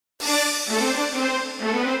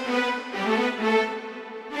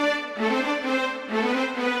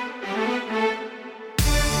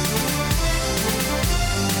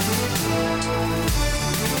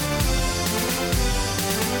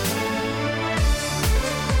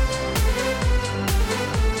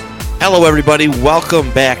Hello, everybody.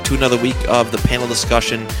 Welcome back to another week of the panel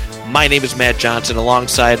discussion. My name is Matt Johnson,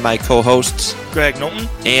 alongside my co-hosts Greg Knowlton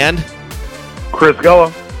and Chris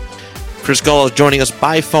Gullo. Chris Gullo is joining us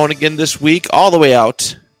by phone again this week, all the way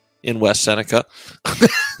out in West Seneca.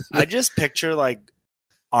 I just picture like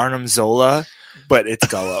Arnim Zola, but it's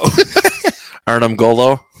Gullo. Arnim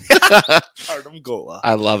Golo. Arnim Gola.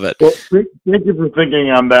 I love it. Well, thank you for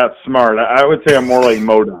thinking I'm that smart. I would say I'm more like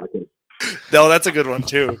Modoc. No, that's a good one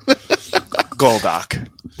too. Goldock.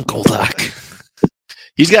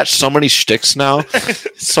 He's got so many shticks now.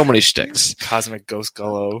 So many shticks. Cosmic Ghost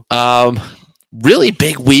Gullo. Really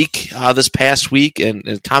big week this past week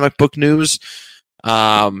in comic book news.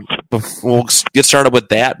 We'll get started with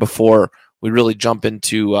that before we really jump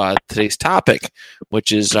into today's topic,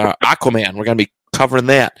 which is Aquaman. We're going to be covering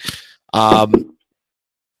that.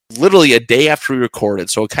 Literally a day after we recorded,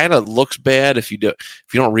 so it kind of looks bad if you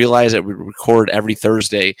don't realize that we record every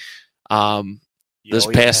Thursday. This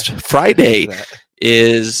past Friday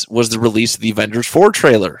was the release of the Avengers 4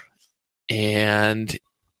 trailer, and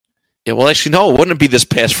it wouldn't be this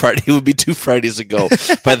past Friday. It would be 2 Fridays ago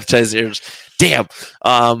by the time it airs. Damn.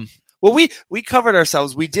 Well, we covered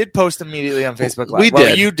ourselves. We did post immediately on Facebook Live. We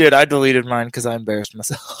did. You did. I deleted mine because I embarrassed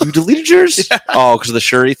myself. You deleted yours? Yeah. Oh, because of the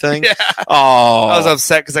Shuri thing? Yeah. Oh. I was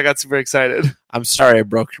upset because I got super excited. I'm sorry I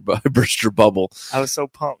burst your bubble. I was so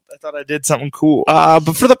pumped. I thought I did something cool.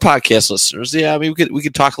 But for the podcast listeners, yeah, I mean, we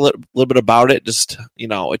could talk a little bit about it. Just,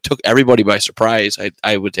 it took everybody by surprise,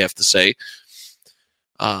 I would have to say.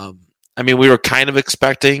 I mean, we were kind of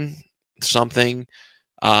expecting something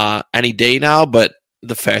any day now, but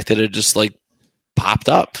the fact that it just like popped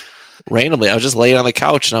up randomly. I was just laying on the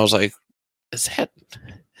couch and I was like, is that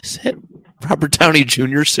Robert Downey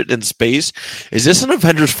Jr. sitting in space? Is this an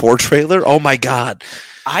Avengers 4 trailer? Oh my God.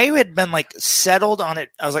 I had been like settled on it.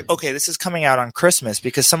 I was like, okay, this is coming out on Christmas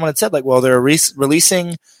because someone had said like, well, they're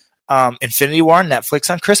releasing Infinity War on Netflix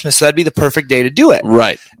on Christmas, so that'd be the perfect day to do it.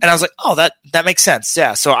 Right. And I was like, oh, that makes sense.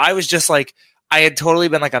 Yeah. So I was just like, I had totally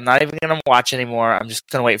been like, I'm not even going to watch anymore. I'm just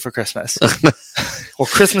going to wait for Christmas. Well,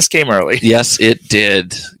 Christmas came early. Yes, it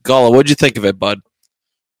did. Gullo, what'd you think of it, bud?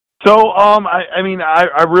 So, I mean,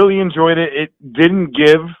 I really enjoyed it. It didn't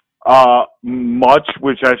give much,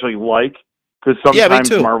 which I actually like, because sometimes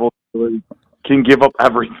Marvel really can give up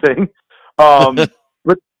everything. But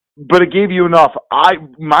it gave you enough.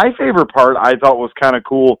 My favorite part I thought was kind of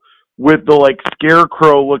cool with the like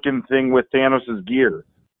scarecrow looking thing with Thanos' gear.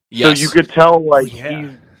 Yes. So you could tell like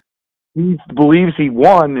he believes he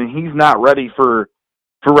won and he's not ready for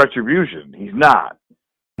retribution. He's not.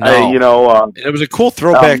 No. It was a cool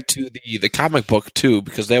throwback to the comic book too,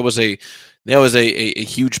 because that was a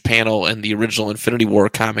huge panel in the original Infinity War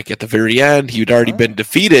comic. At the very end, he'd already been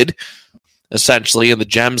defeated, essentially, and the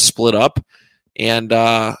gems split up. And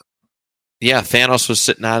Thanos was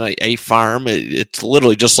sitting on a farm. It's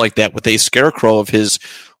literally just like that with a scarecrow of his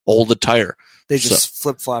old attire. They just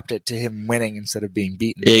flip-flopped it to him winning instead of being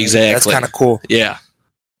beaten. Exactly. That's kind of cool. Yeah.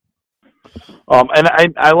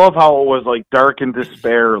 And I love how it was like dark and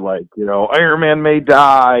despair, like, Iron Man may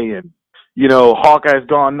die and, Hawkeye's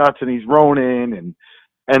gone nuts and he's Ronin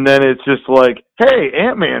and then it's just like, hey,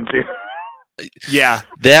 Ant-Man's here. Yeah.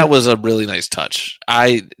 That was a really nice touch.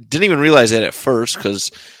 I didn't even realize that at first because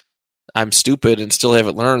I'm stupid and still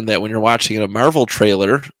haven't learned that when you're watching a Marvel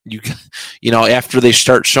trailer, after they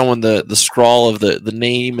start showing the scroll of the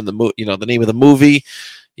name and the name of the movie,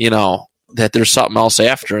 that there's something else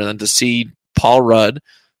after, and then to see Paul Rudd,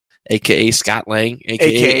 aka Scott Lang,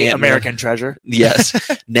 aka American Treasure, yes,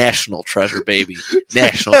 National Treasure, baby,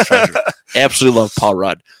 National Treasure. Absolutely love Paul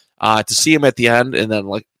Rudd. To see him at the end, and then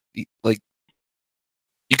like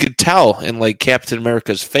you could tell in like Captain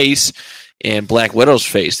America's face and Black Widow's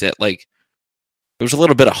face that like there was a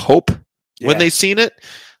little bit of hope when they seen it.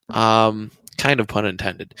 Kind of pun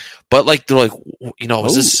intended. But like they're like,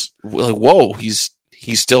 is this like, whoa, he's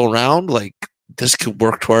still around? Like this could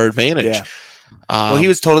work to our advantage. Yeah. Well, he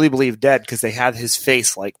was totally believed dead because they had his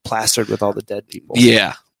face like plastered with all the dead people.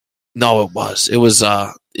 Yeah. No, it was. It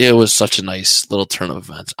was such a nice little turn of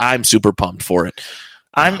events. I'm super pumped for it.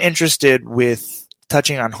 I'm interested with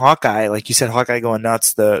touching on Hawkeye, like you said, Hawkeye going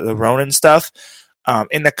nuts, the Ronin stuff.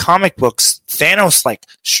 In the comic books, Thanos like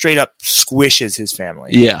straight up squishes his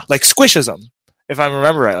family. Yeah, like squishes them. If I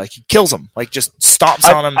remember right, like he kills them, like just stomps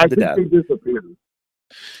on them to death. They disappear.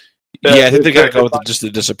 Yeah, I think they gotta go with just the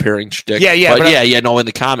disappearing shtick. Yeah, but no, in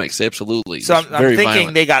the comics, absolutely. So I'm thinking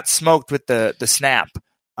violent. They got smoked with the snap.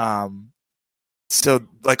 So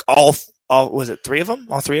like all was it 3 of them?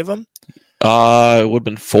 All 3 of them? It would have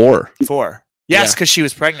been 4. 4. Yes, because she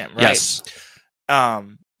was pregnant, right? Yes.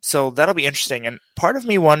 So that'll be interesting. And part of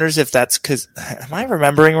me wonders if that's because, am I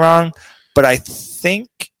remembering wrong? But I think,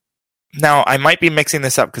 now I might be mixing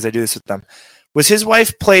this up because I do this with them. Was his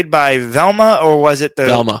wife played by Velma, or was it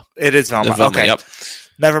Velma? It is Velma. Velma, okay. Yep.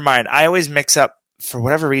 Never mind. I always mix up, for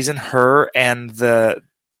whatever reason, her and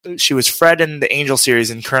she was Fred in the Angel series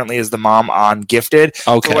and currently is the mom on Gifted.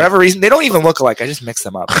 Okay. For whatever reason, they don't even look alike. I just mix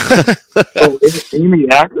them up. Oh, Amy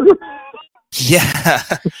Acker? Yeah.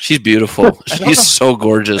 She's beautiful. She's so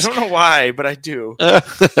gorgeous. I don't know why, but I do.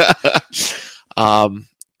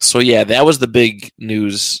 So yeah, that was the big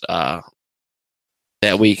news that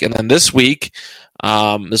week. And then this week,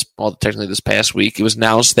 technically this past week, it was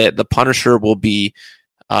announced that The Punisher will be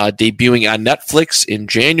debuting on Netflix in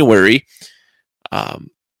January,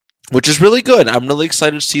 which is really good. I'm really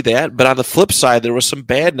excited to see that. But on the flip side, there was some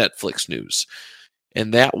bad Netflix news.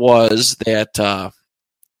 And that was that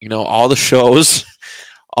all the shows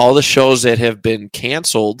that have been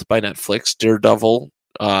canceled by Netflix, Daredevil,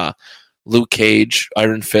 Luke Cage,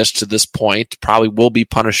 Iron Fist to this point, probably will be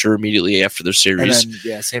Punisher immediately after their series. And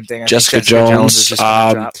then, same thing. Jessica Jones is just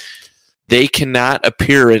drop. They cannot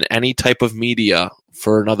appear in any type of media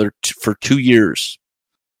for for 2 years.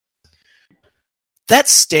 That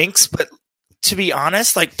stinks, but to be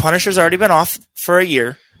honest, like Punisher's already been off for a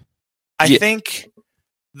year. I think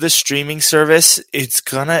the streaming service, it's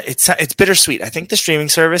bittersweet. I think the streaming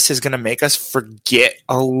service is gonna make us forget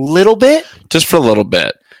a little bit. Just for a little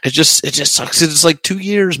bit. It just sucks. It's like 2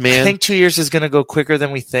 years, man. I think 2 years is gonna go quicker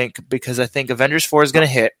than we think because I think Avengers 4 is gonna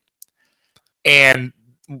hit, and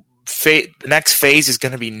the next phase is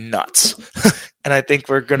gonna be nuts. And I think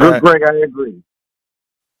we're gonna. Greg, I agree.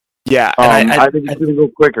 Yeah, I think it's gonna go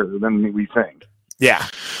quicker than we think. Yeah.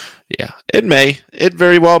 Yeah, it may. It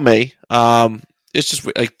very well may. It's just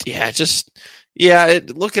like,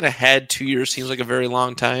 looking ahead, 2 years seems like a very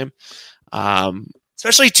long time.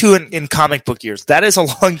 Especially two in comic book years. That is a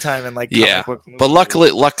long time in comic book movies. But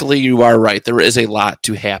luckily you are right. There is a lot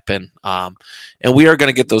to happen. And we are going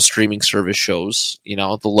to get those streaming service shows,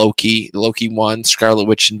 the Loki one, Scarlet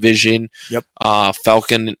Witch and Vision,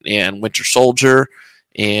 Falcon and Winter Soldier,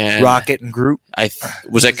 and Rocket and Groot.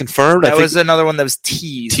 Was that confirmed? That was another one that was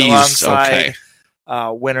teased alongside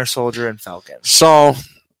Winter Soldier and Falcon. So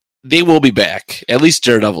they will be back. At least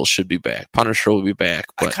Daredevil should be back. Punisher will be back.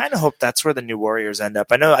 But I kind of hope that's where the New Warriors end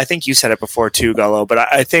up. I think you said it before too, Gullo, but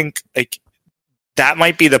I think that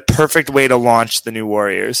might be the perfect way to launch the New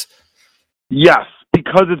Warriors. Yes,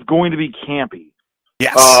 because it's going to be campy.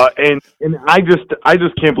 Yes. And I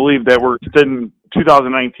just can't believe that we're in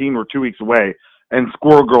 2019. We're 2 weeks away, and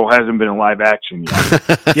Squirrel Girl hasn't been in live action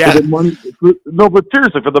yet. Yeah. But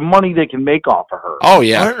seriously, for the money they can make off of her. Oh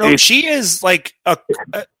yeah, I don't know. She is like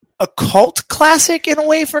a cult classic in a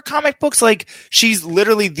way for comic books. Like she's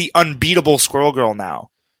literally the unbeatable Squirrel Girl now.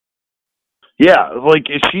 Yeah,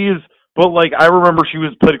 she is. But I remember she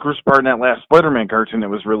played a crucial part in that last Spider-Man cartoon that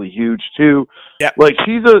was really huge too. Yeah,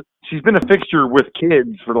 she's been a fixture with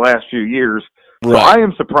kids for the last few years. Right. So I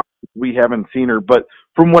am surprised we haven't seen her. But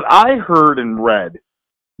from what I heard and read,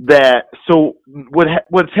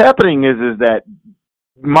 what's happening is that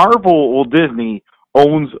Disney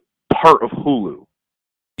owns part of Hulu.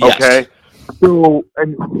 Yes. Okay,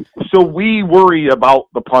 so we worry about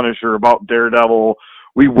the Punisher, about Daredevil.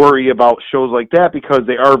 We worry about shows like that because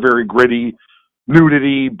they are very gritty,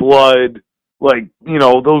 nudity, blood,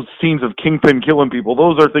 those scenes of Kingpin killing people.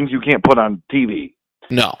 Those are things you can't put on TV.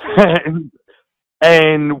 No.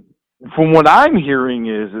 And from what I'm hearing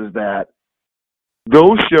is that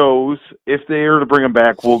those shows, if they are to bring them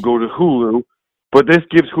back, will go to Hulu. But this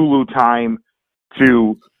gives Hulu time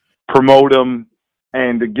to promote them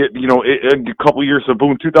and to get, a couple years of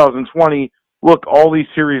boom, 2020. Look, all these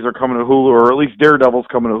series are coming to Hulu, or at least Daredevil's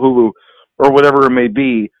coming to Hulu, or whatever it may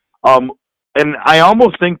be. And I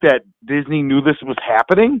almost think that Disney knew this was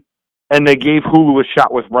happening, and they gave Hulu a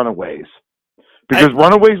shot with Runaways. Because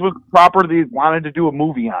Runaways was the property they wanted to do a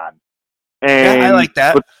movie on. And I like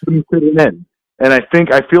that. And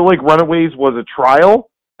I feel like Runaways was a trial,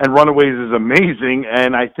 and Runaways is amazing,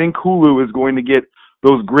 and I think Hulu is going to get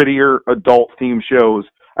those grittier adult-themed shows.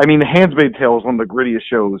 I mean, The Handmaid's Tale is one of the grittiest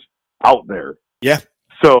shows out there. Yeah.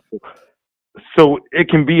 So it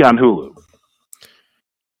can be on Hulu.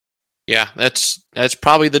 Yeah, that's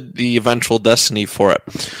probably the eventual destiny for it,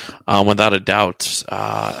 without a doubt.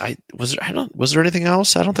 Was there anything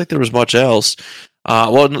else? I don't think there was much else. There's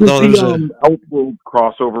Outworld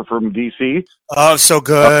crossover from DC. Oh, so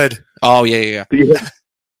good. Yeah.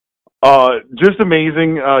 Just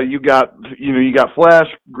amazing. You got Flash,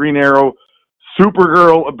 Green Arrow,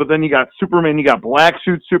 Supergirl, but then you got Superman, you got Black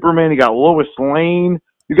Suit Superman, you got Lois Lane,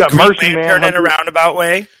 You got Martian Manhunter in a roundabout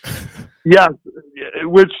way. Yeah,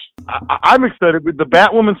 which I'm excited with. The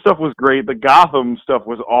Batwoman stuff was great. The Gotham stuff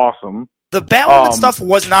was awesome. The Batwoman stuff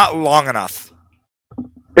was not long enough.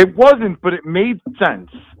 It wasn't, but it made sense.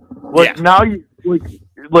 Like now, you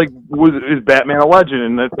is Batman a legend?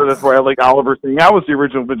 And that's why I like Oliver saying I was the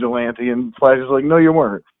original vigilante, and Flash is like, no, you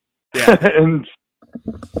weren't. Yeah.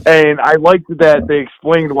 and I liked that they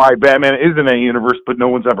explained why Batman is in a universe, but no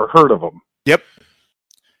one's ever heard of him. Yep.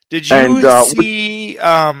 Did you see?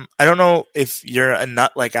 I don't know if you're a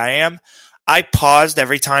nut like I am. I paused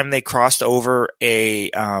every time they crossed over a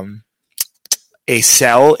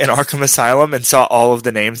cell in Arkham Asylum and saw all of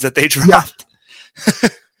the names that they dropped.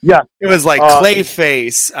 Yeah, it was like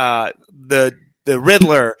Clayface, the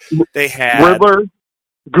Riddler. They had Riddler.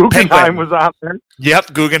 Guggenheim was on there.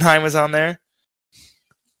 Yep, Guggenheim was on there.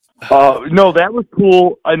 No, that was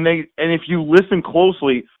cool. And if you listen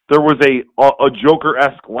closely, there was a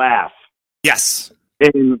Joker-esque laugh. Yes,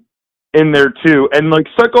 in there too. And like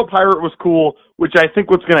Psycho Pirate was cool, which I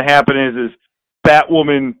think what's going to happen is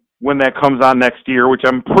Batwoman when that comes on next year, which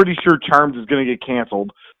I'm pretty sure Charms is going to get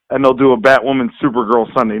canceled, and they'll do a Batwoman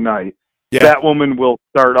Supergirl Sunday night. Yeah. Batwoman will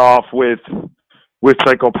start off with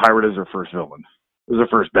Psycho Pirate as her first villain, as her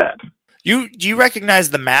first bat. Do you recognize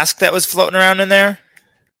the mask that was floating around in there?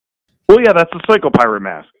 Well, yeah, that's the Psycho Pirate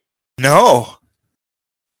mask. No.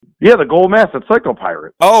 Yeah, the gold mask, that's Psycho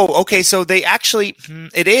Pirate. Oh, okay, so they actually,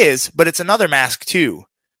 it is, but it's another mask too.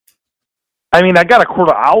 I mean, I got a Court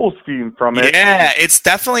of Owls theme from it. Yeah, it's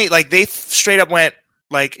definitely, like, they straight up went,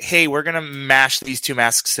 like, hey, we're going to mash these two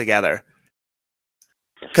masks together.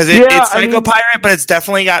 Because it's Psycho Pirate, but it's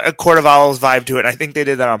definitely got a Court of Owls vibe to it, and I think they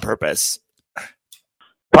did that on purpose.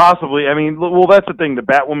 Possibly. I mean, well, that's the thing. The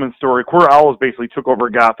Batwoman story, Court of Owls basically took over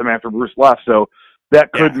Gotham after Bruce left, so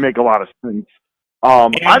that could make a lot of sense.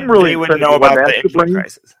 I'm really excited know about the Infinite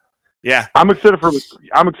Crisis. Yeah, I'm excited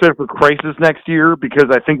for Crisis next year because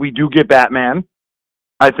I think we do get Batman.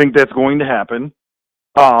 I think that's going to happen,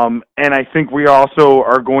 and I think we also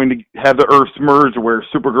are going to have the Earths merge where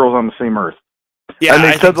Supergirl's on the same Earth. Yeah, and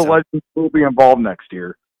they said the Legends will be involved next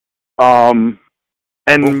year.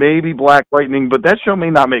 And maybe Black Lightning, but that show may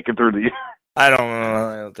not make it through the year. I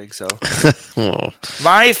don't think so.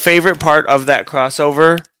 My favorite part of that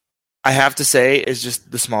crossover, I have to say, is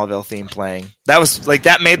just the Smallville theme playing. That was like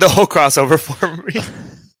that made the whole crossover for me.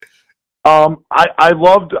 I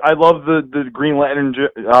love the Green Lantern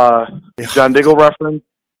John Diggle reference.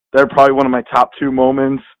 They're probably one of my top two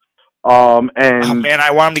moments. And man,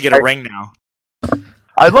 I want him to get a ring now.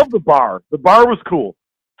 I love the bar. The bar was cool.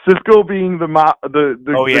 Cisco being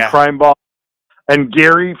the crime boss, and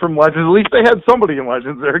Gary from Legends. At least they had somebody in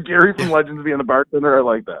Legends there. Gary from Legends being the bartender. I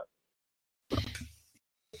like that.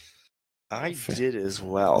 I did as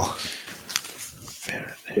well.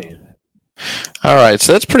 All right,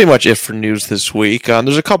 so that's pretty much it for news this week.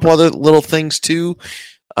 There's a couple other little things too.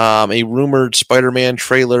 A rumored Spider-Man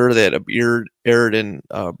trailer that aired in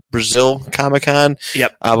Brazil Comic-Con.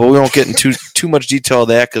 Yep. But we won't get into too much detail of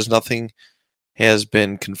that because nothing has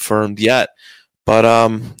been confirmed yet. But I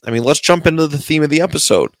mean, let's jump into the theme of the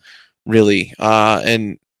episode, really.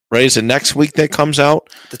 And right, is it next week that comes out?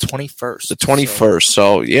 The 21st. The 21st.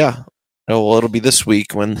 So yeah. Oh, well, it'll be this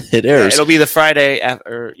week when it airs. Yeah, it'll be the Friday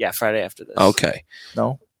after. Yeah, Friday after this. Okay.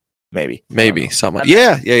 No, maybe something.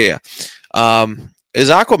 Yeah. Is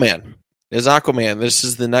Aquaman? This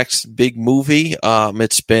is the next big movie.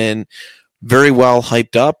 It's been very well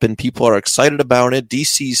hyped up, and people are excited about it.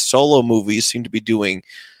 DC's solo movies seem to be doing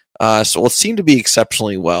seem to be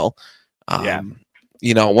exceptionally well.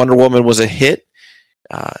 Wonder Woman was a hit.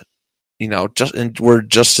 We're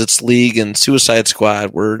Justice League and Suicide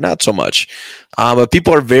Squad were not so much. But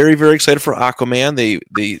people are very, very excited for Aquaman.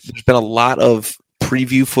 There's been a lot of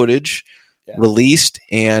preview footage released,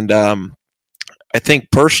 and I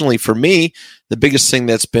think personally for me, the biggest thing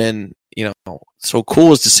that's been so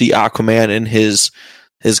cool is to see Aquaman in his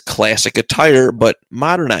classic attire, but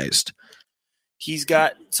modernized. He's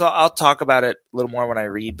got, so I'll talk about it a little more when I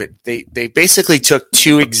read, but they basically took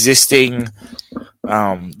two existing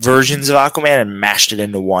versions of Aquaman and mashed it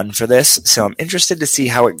into one for this. So I'm interested to see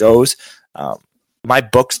how it goes. My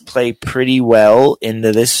books play pretty well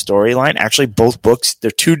into this storyline. Actually, both books,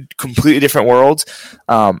 they're two completely different worlds.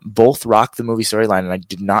 Both rock the movie storyline, and I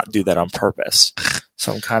did not do that on purpose.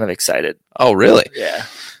 So I'm kind of excited. Oh, really? Yeah.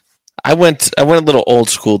 I went a little old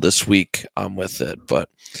school this week with it, but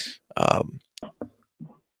I'm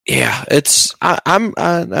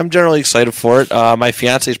generally excited for it. My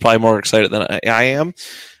fiance is probably more excited than I am,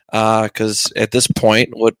 because at this point,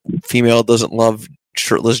 what female doesn't love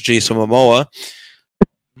shirtless Jason Momoa?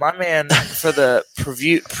 My man, for the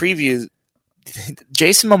preview,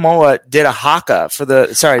 Jason Momoa did a haka for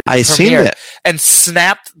the I premiere seen that and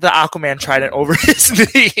snapped the Aquaman trident over his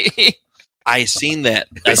knee. I seen that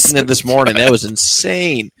this morning. That was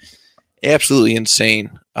insane, absolutely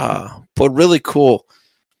insane. But really cool.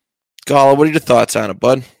 Gala, what are your thoughts on it,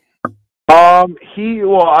 bud? I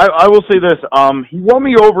will say this. He won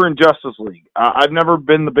me over in Justice League. I've never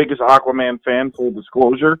been the biggest Aquaman fan, full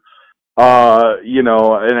disclosure.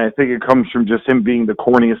 And I think it comes from just him being the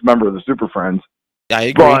corniest member of the Super Friends. I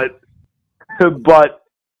agree. But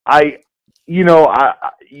you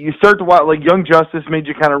start to watch, like, Young Justice made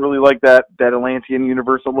you kind of really like that Atlantean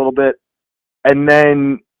universe a little bit. And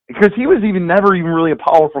then, because he was never even really a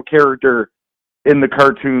powerful character in the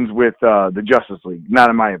cartoons with the Justice League, not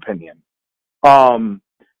in my opinion.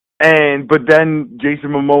 But then Jason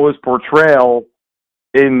Momoa's portrayal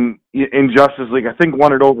in Justice League, I think,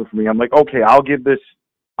 won it over for me. I'm like, okay, I'll give this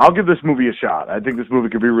movie a shot. I think this movie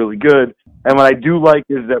could be really good. And what I do like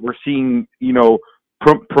is that we're seeing,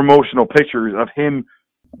 promotional pictures of him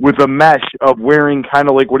with a mesh of wearing kind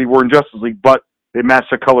of like what he wore in Justice League, but they match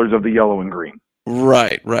the colors of the yellow and green.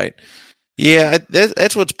 Right. Yeah,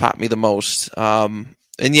 that's what's popped me the most. And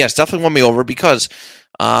yes, definitely won me over because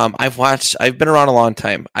I've been around a long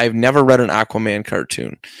time. I've never read an Aquaman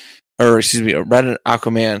cartoon. Read an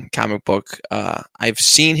Aquaman comic book. I've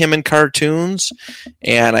seen him in cartoons,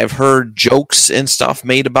 and I've heard jokes and stuff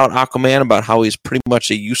made about Aquaman, about how he's pretty much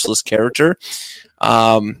a useless character.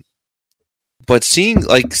 But seeing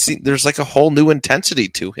there's like a whole new intensity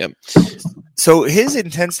to him. So his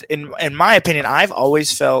intensity, in my opinion, I've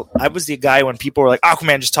always felt, I was the guy when people were like,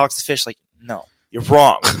 Aquaman just talks to fish. Like, no, you're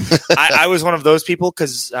wrong. I was one of those people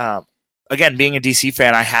because, again, being a DC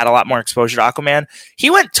fan, I had a lot more exposure to Aquaman.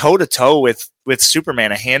 He went toe-to-toe with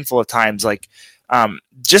Superman a handful of times. Like,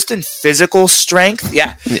 just in physical strength.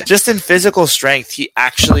 Yeah. Just in physical strength, he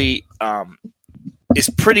actually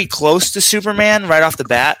is pretty close to Superman right off the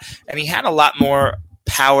bat. And he had a lot more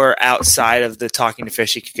power outside of the talking to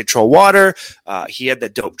fish. He could control water. He had the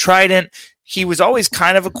dope trident. He was always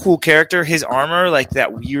kind of a cool character. His armor, like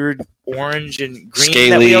that weird orange and green Scaly,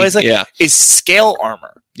 that we always like, yeah. is scale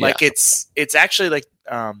armor. Yeah. Like it's actually like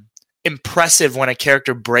impressive when a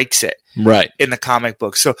character breaks it right in the comic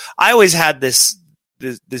book. So I always had this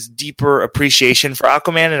deeper appreciation for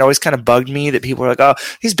Aquaman. It always kind of bugged me that people were like, "Oh,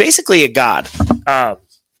 he's basically a god."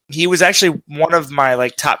 He was actually one of my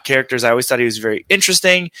like top characters. I always thought he was very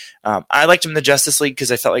interesting. I liked him in the Justice League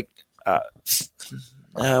because I felt like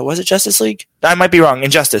was it Justice League? I might be wrong.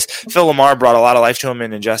 Injustice. Phil Lamar brought a lot of life to him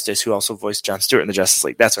in Injustice, who also voiced Jon Stewart in the Justice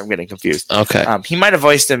League. That's where I'm getting confused. Okay. He might have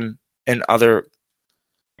voiced him in other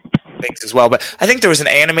things as well, but I think there was an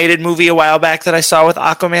animated movie a while back that I saw with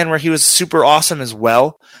Aquaman where he was super awesome as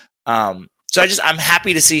well. So I'm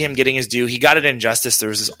happy to see him getting his due. He got it in Justice. There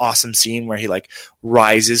was this awesome scene where he like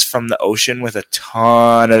rises from the ocean with a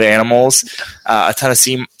ton of animals, a ton of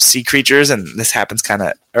sea creatures, and this happens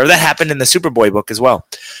that happened in the Superboy book as well.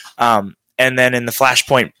 And then in the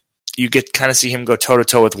Flashpoint, you get kind of see him go toe to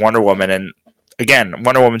toe with Wonder Woman, and again,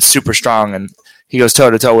 Wonder Woman's super strong, and he goes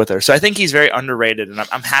toe to toe with her. So I think he's very underrated, and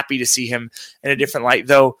I'm happy to see him in a different light.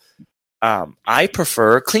 Though I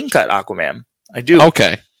prefer clean cut Aquaman. I do.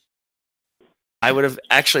 Okay. I would have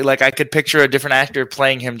actually, I could picture a different actor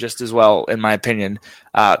playing him just as well, in my opinion,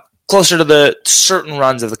 closer to the certain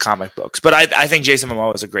runs of the comic books. But I think Jason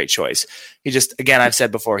Momoa is a great choice. He just, again, I've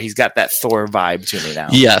said before, he's got that Thor vibe to me now.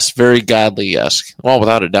 Yes, very godly-esque. Well,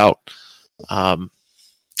 without a doubt.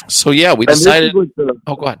 So, yeah, we decided...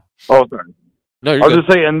 go ahead. Oh, sorry. No, you're I was good.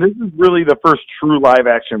 just saying, and this is really the first true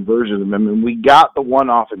live-action version of him, and we got the one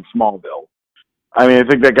off in Smallville. I mean, I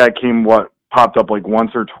think that guy popped up once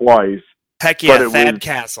or twice. Heck yeah, Thad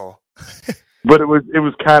Castle. But it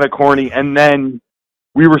was kind of corny. And then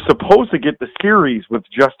we were supposed to get the series with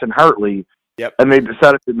Justin Hartley. Yep. And they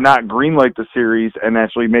decided to not greenlight the series and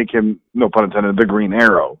actually make him, no pun intended, the Green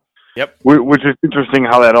Arrow. Yep. Which is interesting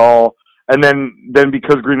how that all... And then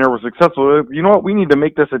because Green Arrow was successful, you know what? We need to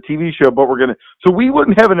make this a TV show, but we're going to... So we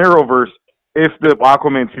wouldn't have an Arrowverse if the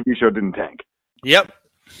Aquaman TV show didn't tank. Yep.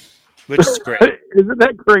 Which is great. Isn't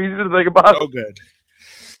that crazy to think about? So good.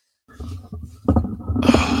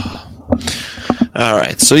 All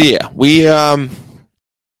right, so we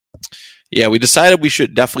decided we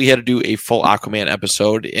should definitely had to do a full Aquaman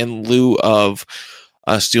episode in lieu of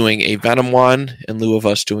us doing a Venom one, in lieu of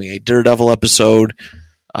us doing a Daredevil episode.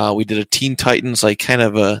 We did a Teen Titans, kind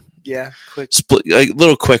of a quick split,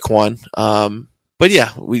 little quick one. But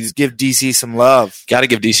yeah, we give DC some love. Got to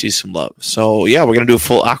give DC some love. So yeah, we're gonna do a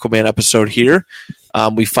full Aquaman episode here.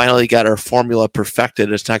 We finally got our formula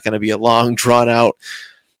perfected. It's not going to be a long, drawn out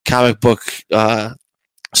comic book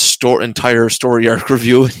entire story arc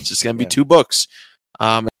review. It's just going to be 2 books.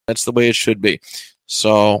 That's the way it should be.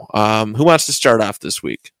 So, who wants to start off this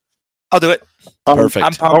week? I'll do it. Perfect.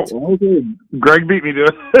 I'm pumped. Okay. Greg beat me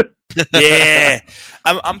to it. Yeah,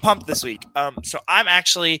 I'm pumped this week. So I've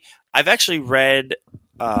actually read.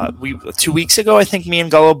 2 weeks ago, I think me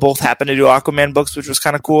and Gullo both happened to do Aquaman books, which was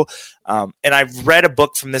kind of cool. And I've read a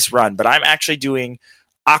book from this run, but I'm actually doing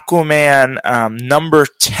Aquaman number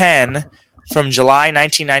 10 from July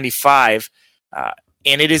 1995,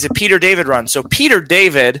 and it is a Peter David run. So Peter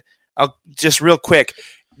David, just real quick,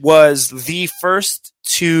 was the first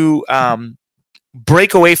to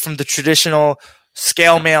break away from the traditional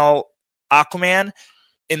scale mail Aquaman.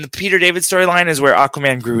 In the Peter David storyline is where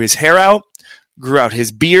Aquaman grew his hair out, grew out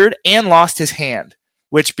his beard, and lost his hand,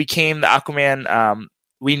 which became the Aquaman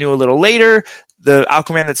we knew a little later, the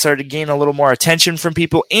Aquaman that started to gain a little more attention from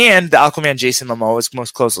people, and the Aquaman Jason Momoa is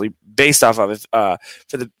most closely based off of.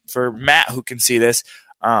 For Matt, who can see this,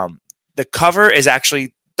 the cover is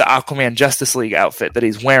actually the Aquaman Justice League outfit that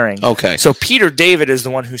he's wearing. Okay. So Peter David is the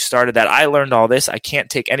one who started that. I learned all this. I can't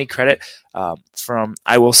take any credit from,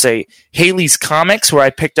 I will say, Haley's Comics, where I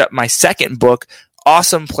picked up my second book.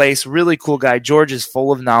 Awesome place, really cool guy. George is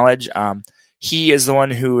full of knowledge. He is the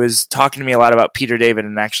one who is talking to me a lot about Peter David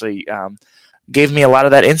and actually gave me a lot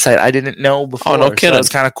of that insight I didn't know before. Oh, no kidding. So that was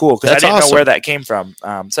kind of cool because I didn't know where that came from.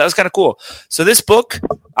 So that was kind of cool. So this book,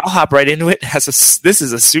 I'll hop right into it. This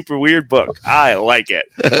is a super weird book. I like it.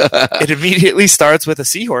 It immediately starts with a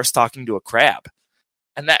seahorse talking to a crab.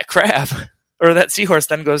 And that crab, or that seahorse,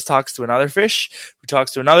 then talks to another fish, who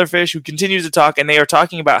talks to another fish, who continues to talk, and they are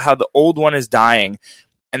talking about how the old one is dying,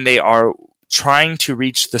 and they are trying to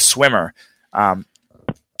reach the swimmer.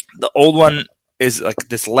 The old one is like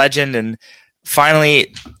this legend, and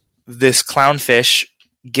finally this clownfish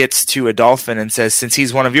gets to a dolphin and says, since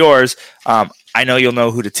he's one of yours, I know you'll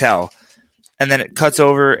know who to tell. And then it cuts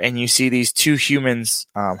over and you see these 2 humans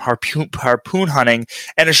harpoon hunting,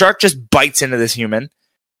 and a shark just bites into this human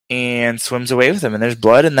and swims away with him, and there's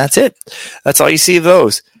blood, and that's it. That's all you see of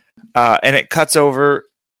those. And it cuts over,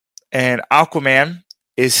 and Aquaman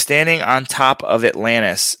is standing on top of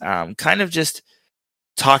Atlantis, kind of just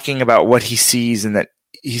talking about what he sees, and that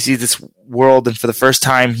he sees this world, and for the first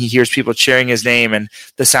time he hears people cheering his name and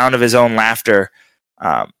the sound of his own laughter.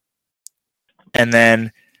 And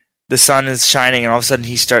then the sun is shining, and all of a sudden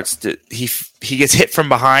he gets hit from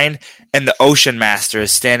behind, and the Ocean Master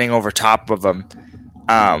is standing over top of him.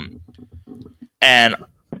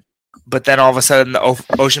 But then all of a sudden the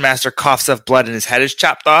Ocean Master coughs up blood and his head is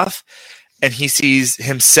chopped off, and he sees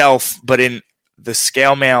himself, but in the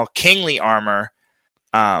scale mail kingly armor,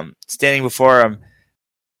 standing before him.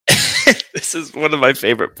 This is one of my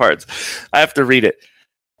favorite parts. I have to read it.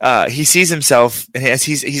 He sees himself, and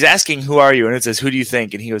he's asking, "Who are you?" And it says, "Who do you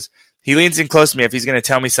think?" And he leans in close to me if he's going to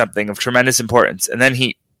tell me something of tremendous importance, and then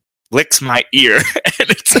he licks my ear, and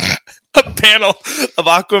it's a panel of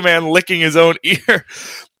Aquaman licking his own ear,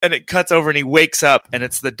 and it cuts over, and he wakes up, and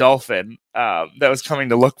it's the dolphin that was coming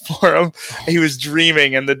to look for him. He was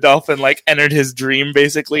dreaming, and the dolphin entered his dream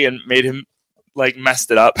basically and made him messed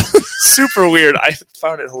it up. Super weird. I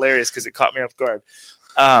found it hilarious because it caught me off guard.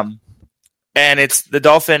 And it's the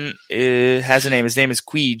dolphin has a name. His name is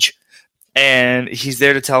Queej, and he's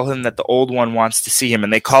there to tell him that the old one wants to see him,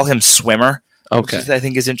 and they call him Swimmer. Okay, which I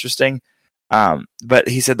think is interesting. But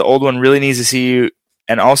he said the old one really needs to see you,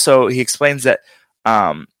 and also he explains that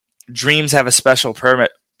dreams have a special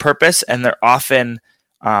purpose, and they're often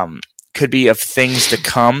could be of things to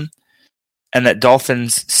come, and that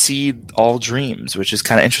dolphins see all dreams, which is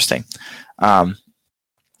kind of interesting. Then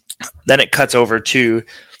it cuts over to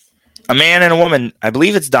a man and a woman, I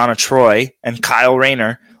believe it's Donna Troy and Kyle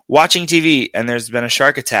Rayner, watching TV, and there's been a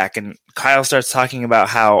shark attack, and Kyle starts talking about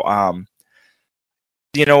how,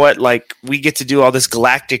 you know what, we get to do all this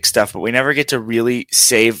galactic stuff, but we never get to really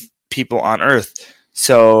save people on Earth.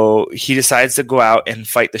 So he decides to go out and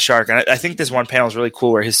fight the shark. And I think this one panel is really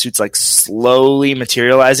cool where his suit's slowly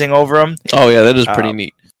materializing over him. Oh, yeah, that is pretty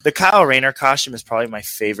neat. The Kyle Rayner costume is probably my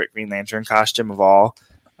favorite Green Lantern costume of all.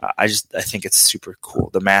 I think it's super cool.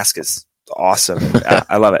 The mask is awesome.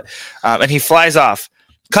 I love it. And he flies off.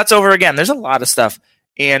 Cuts over again. There's a lot of stuff.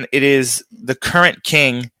 And it is the current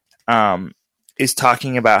king is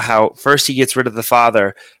talking about how first he gets rid of the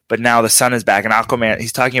father, but now the son is back. And Aquaman,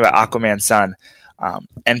 he's talking about Aquaman's son.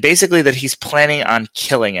 And basically that he's planning on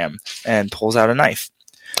killing him, and pulls out a knife.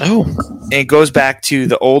 Oh. And it goes back to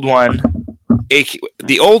the old one.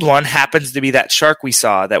 The old one happens to be that shark we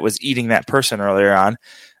saw that was eating that person earlier on.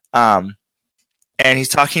 And he's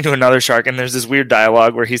talking to another shark, and there's this weird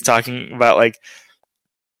dialogue where he's talking about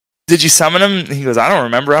did you summon him? He goes, I don't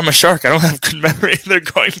remember. I'm a shark. I don't have good memory. They're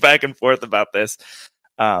going back and forth about this.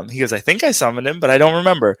 He goes, I think I summoned him, but I don't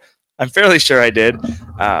remember. I'm fairly sure I did.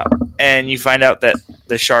 And you find out that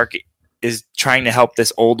the shark is trying to help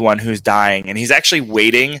this old one who's dying, and he's actually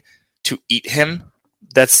waiting to eat him.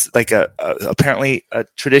 That's like apparently a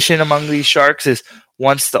tradition among these sharks is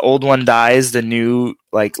once the old one dies, the new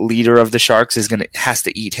like leader of the sharks has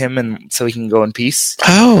to eat him, and so he can go in peace.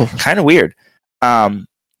 Oh, kind of weird.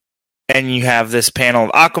 And you have this panel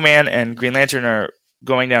of Aquaman and Green Lantern are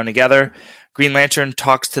going down together. Green Lantern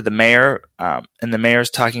talks to the mayor, and the mayor's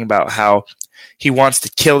talking about how he wants to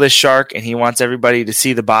kill this shark, and he wants everybody to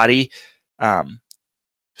see the body,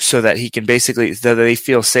 so that he can basically, so that they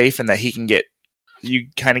feel safe, and that he can get. You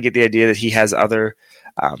kind of get the idea that he has other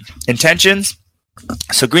intentions.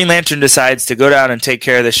 So Green Lantern decides to go down and take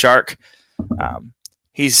care of the shark.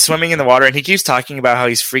 He's swimming in the water, and he keeps talking about how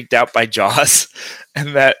he's freaked out by Jaws, and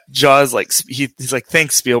that Jaws, like he's like,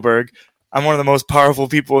 thanks Spielberg, I'm one of the most powerful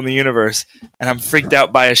people in the universe, and I'm freaked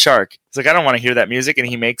out by a shark. He's like, I don't want to hear that music, and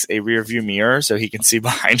he makes a rear view mirror so he can see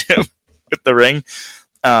behind him with the ring.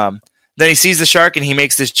 Then he sees the shark, and he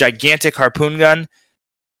makes this gigantic harpoon gun.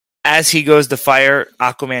 As he goes to fire,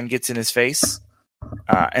 Aquaman gets in his face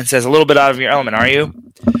and says, a little bit out of your element, are you?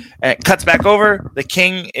 And it cuts back over. The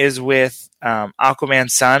king is with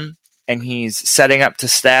Aquaman's son, and he's setting up to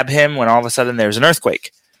stab him when all of a sudden there's an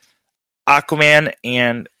earthquake. Aquaman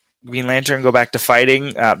and Green Lantern go back to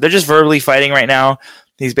fighting. They're just verbally fighting right now.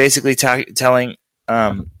 He's basically telling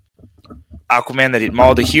Aquaman that he'd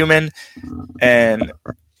mauled a human, and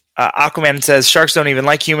Aquaman says sharks don't even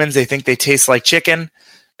like humans. They think they taste like chicken.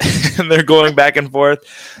 And they're going back and forth,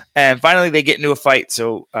 and finally they get into a fight.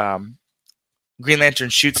 So Green Lantern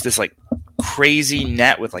shoots this like crazy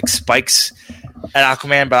net with like spikes at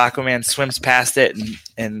Aquaman, but Aquaman swims past it,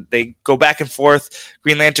 and they go back and forth.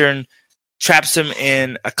 Green Lantern traps him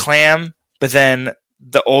in a clam, but then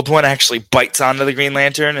the old one actually bites onto the Green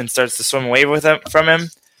Lantern and starts to swim away from him.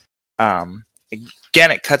 Again,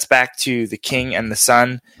 it cuts back to the king and the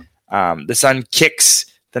son. The son kicks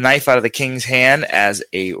the knife out of the king's hand as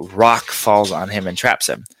a rock falls on him and traps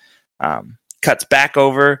him. Cuts back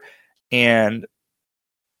over, and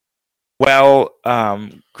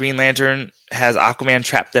Green Lantern has Aquaman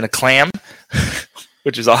trapped in a clam,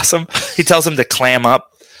 which is awesome. He tells him to clam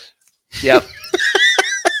up. Yep.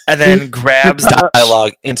 And then grabs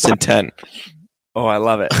dialogue instant 10. Oh, I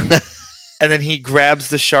love it. And then he grabs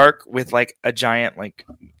the shark with like a giant like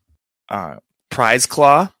prize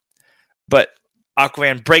claw, but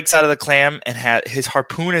Aquaman breaks out of the clam, and his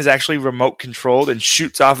harpoon is actually remote controlled and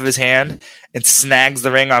shoots off of his hand and snags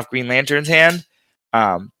the ring off Green Lantern's hand.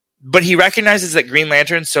 But he recognizes that Green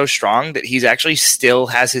Lantern's so strong that he's actually still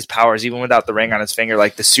has his powers even without the ring on his finger.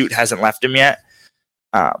 Like the suit hasn't left him yet.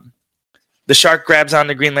 The shark grabs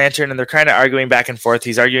onto Green Lantern, and they're kind of arguing back and forth.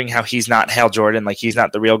 He's arguing how he's not Hal Jordan, like he's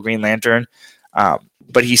not the real Green Lantern,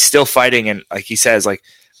 but he's still fighting. And like he says, like,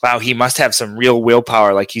 wow, he must have some real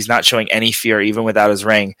willpower. Like he's not showing any fear even without his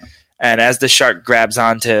ring. And as the shark grabs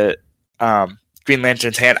onto Green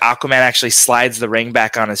Lantern's hand, Aquaman actually slides the ring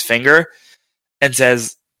back on his finger and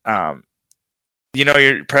says,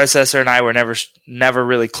 your predecessor and I were never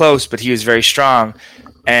really close, but he was very strong.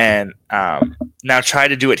 And now try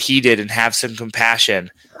to do what he did and have some compassion.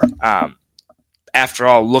 After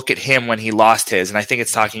all, look at him when he lost his. And I think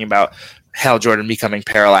it's talking about Hal Jordan becoming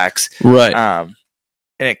Parallax. Right.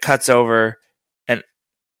 And it cuts over, and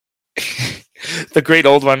the great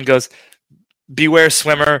old one goes, beware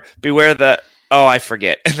swimmer, beware the... Oh, I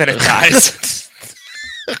forget. And then it dies.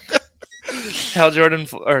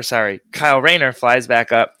 Kyle Rayner flies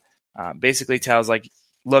back up, basically tells, like,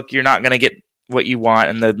 look, you're not going to get what you want.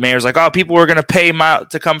 And the mayor's like, oh, people were going to pay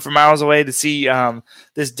to come from miles away to see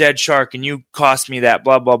this dead shark, and you cost me that,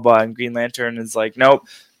 blah, blah, blah. And Green Lantern is like, nope.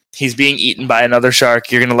 He's being eaten by another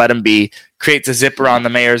shark. You're going to let him be. Creates a zipper on the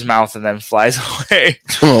mayor's mouth and then flies away.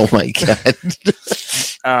 Oh, my God.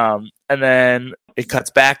 And then it cuts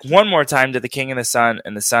back one more time to the king and the son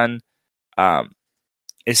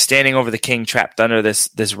is standing over the king trapped under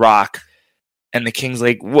this rock. And the king's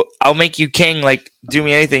like, I'll make you king. Like, do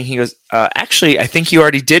me anything. He goes, actually, I think you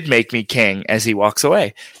already did make me king, as he walks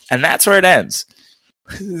away. And that's where it ends.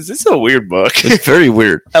 This is a weird book. It's very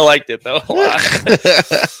weird. I liked it though a lot.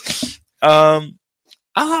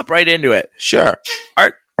 I'll hop right into it. Sure.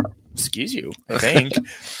 Art. Excuse you. I think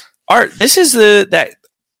art. This is that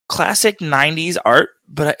classic '90s art,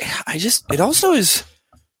 but it also is.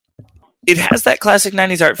 It has that classic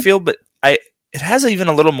 '90s art feel, but it has even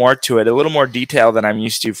a little more to it, a little more detail than I'm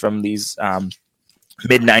used to from these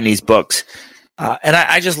mid '90s books. And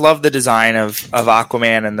I just love the design of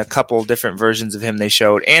Aquaman and the couple different versions of him they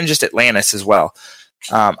showed, and just Atlantis as well.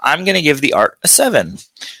 I'm going to give the art a 7.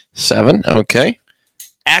 7, okay.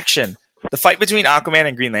 Action. The fight between Aquaman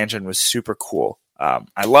and Green Lantern was super cool.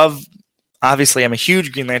 Obviously, I'm a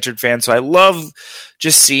huge Green Lantern fan, so I love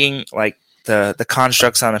just seeing like the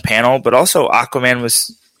constructs on the panel, but also Aquaman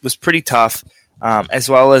was pretty tough, as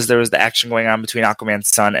well as there was the action going on between Aquaman's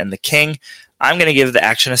son and the King. I'm going to give the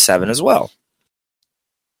action a 7 as well.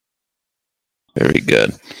 Very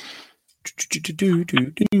good.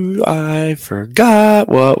 I forgot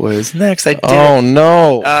what was next. I did. Oh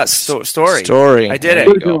no! Story. I did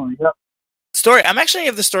it. Yep. Story. I'm actually going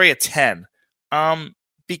to give the story a 10.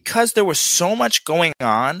 Because there was so much going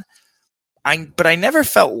on, but I never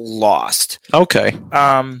felt lost. Okay.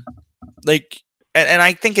 And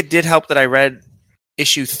I think it did help that I read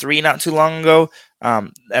issue 3 not too long ago,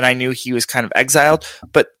 and I knew he was kind of exiled,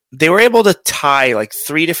 but they were able to tie like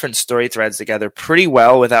 3 different story threads together pretty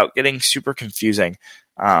well without getting super confusing.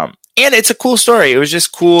 And it's a cool story. It was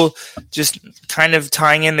just cool, just kind of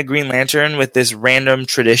tying in the Green Lantern with this random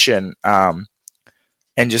tradition,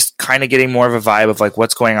 and just kind of getting more of a vibe of like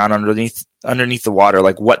what's going on underneath the water,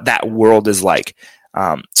 like what that world is like.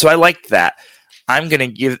 So I liked that. I'm going to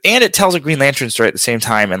give, and it tells a Green Lantern story at the same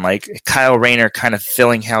time, and like Kyle Rayner kind of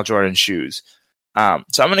filling Hal Jordan's shoes. So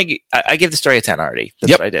I give the story a 10 already.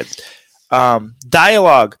 That's what I did.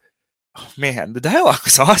 Dialogue. Oh, man, the dialogue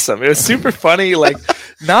was awesome. It was super funny. Like,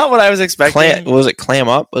 not what I was expecting. Was it Clam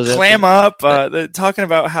Up? Clam Up. Talking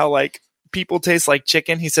about how like people taste like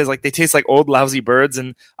chicken. He says like they taste like old lousy birds,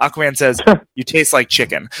 and Aquaman says you taste like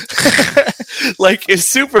chicken. Like, it's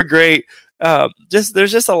super great.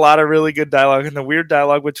 There's just a lot of really good dialogue, and the weird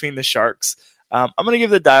dialogue between the sharks. I'm gonna give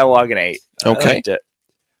the dialogue an 8. Okay. I liked it.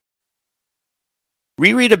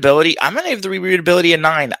 Rereadability. I'm gonna give the rereadability a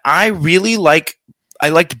 9. I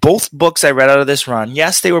liked both books I read out of this run.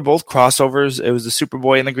 Yes, they were both crossovers. It was the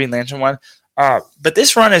Superboy and the Green Lantern one. But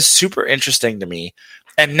this run is super interesting to me.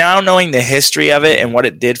 And now knowing the history of it and what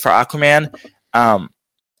it did for Aquaman, I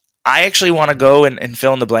actually want to go and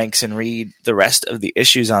fill in the blanks and read the rest of the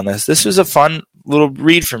issues on this. This was a fun little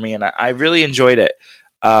read for me, and I really enjoyed it.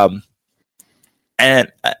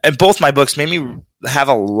 And both my books made me have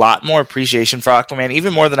a lot more appreciation for Aquaman,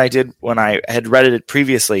 even more than I did when I had read it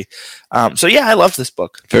previously. So yeah, I loved this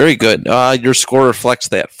book. Very good. Your score reflects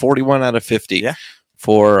that. 41 out of 50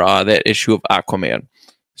 for that issue of Aquaman.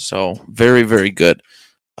 So very, very good.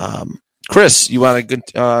 Chris, you want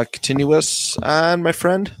to continue us on, my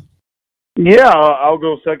friend? Yeah, I'll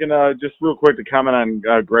go second. Just real quick to comment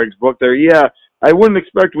on Greg's book there. Yeah, I wouldn't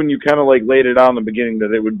expect when you kind of like laid it out in the beginning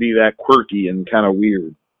that it would be that quirky and kind of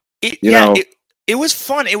weird. It was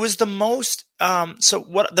fun. It was the most. So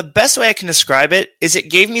what the best way I can describe it is it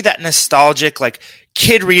gave me that nostalgic like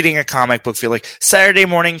kid reading a comic book feel, like Saturday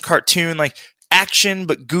morning cartoon, like action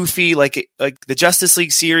but goofy, like the Justice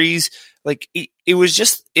League series. Like it was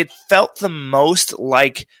just, it felt the most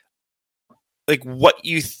like what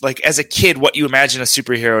you like as a kid, what you imagine a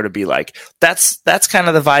superhero to be like. That's kind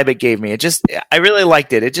of the vibe it gave me. I really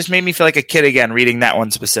liked it. It just made me feel like a kid again reading that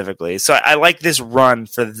one specifically. So I like this run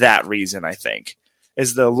for that reason, I think.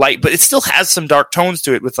 Is the light, but it still has some dark tones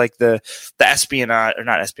to it with like the espionage, or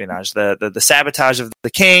not espionage, the sabotage of the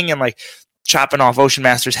King and like chopping off Ocean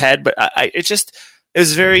Master's head. But it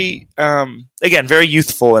was very, again, very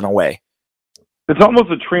youthful in a way. It's almost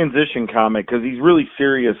a transition comic because he's really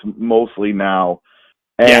serious mostly now,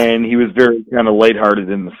 and he was very kind of lighthearted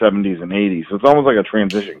in the 70s and 80s. So it's almost like a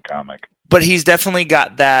transition comic. But he's definitely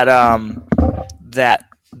got that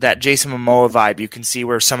that Jason Momoa vibe. You can see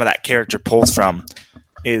where some of that character pulls from.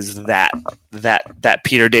 Is that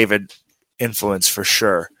Peter David influence for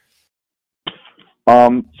sure.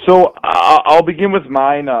 So I'll begin with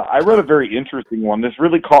mine. I read a very interesting one. This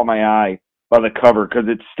really caught my eye by the cover because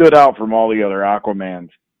it stood out from all the other Aquamans.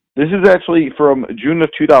 This is actually from June of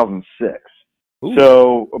 2006. Ooh.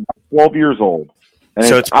 So about 12 years old. And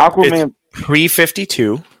so it's Aquaman. It's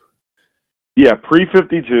pre-52. Yeah,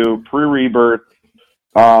 pre-52, pre-rebirth.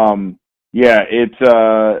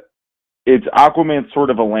 It's Aquaman Sword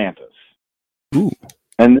of Atlantis. Ooh.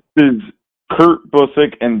 And this is Kurt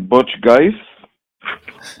Busiek and Butch Guice.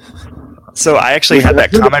 So I actually had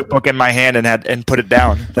that comic book in my hand and put it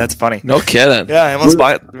down. That's funny. No kidding. Yeah, I almost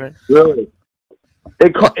bought it. Really?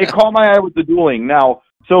 It caught my eye with the dueling. Now,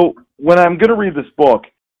 so when I'm going to read this book,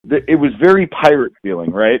 it was very pirate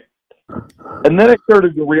feeling, right? And then I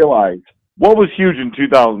started to realize what was huge in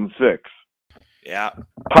 2006. Yeah.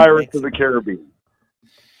 Pirates of the Caribbean.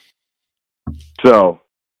 So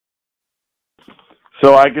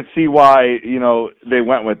So I could see why, they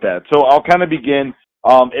went with that. So I'll kind of begin.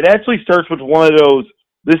 It actually starts with one of those,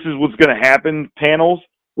 this is what's going to happen panels,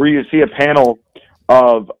 where you see a panel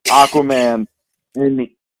of Aquaman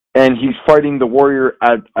and he's fighting the warrior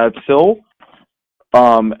Atsil.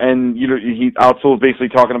 And Atsil is basically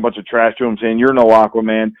talking a bunch of trash to him, saying, "You're no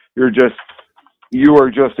Aquaman. You are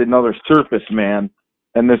just another surface man,"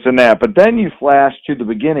 and this and that. But then you flash to the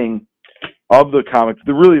beginning of the comic,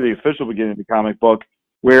 the official beginning of the comic book,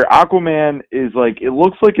 where Aquaman is like, it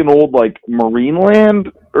looks like an old like marine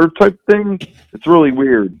land or type thing. It's really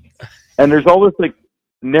weird, and there's all this like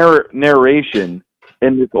narration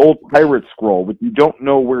in this old pirate scroll, but you don't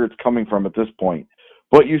know where it's coming from at this point.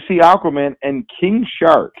 But you see Aquaman and King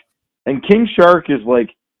Shark, and King Shark is like,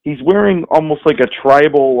 he's wearing almost like a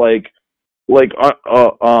tribal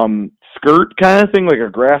skirt kind of thing, like a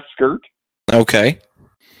grass skirt. Okay.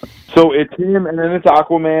 So it's him, and then it's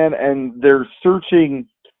Aquaman, and they're searching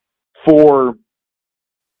for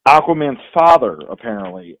Aquaman's father,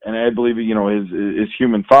 apparently, and I believe his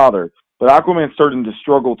human father. But Aquaman's starting to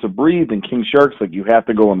struggle to breathe, and King Shark's like, "You have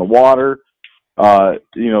to go in the water.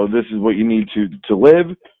 This is what you need to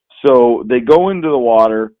live." So they go into the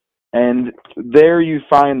water, and there you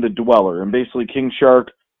find the Dweller, and basically King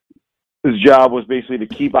Shark, his job was basically to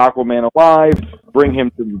keep Aquaman alive, bring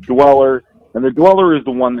him to the Dweller, and the Dweller is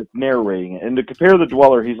the one that's narrating it. And to compare the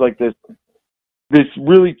Dweller, he's like this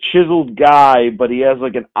really chiseled guy, but he has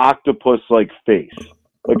like an octopus-like face.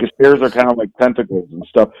 Like his hairs are kind of like tentacles and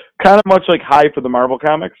stuff. Kind of much like Hive for the Marvel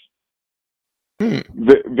Comics.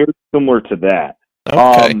 Very similar to that.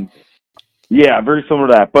 Okay. Yeah, very similar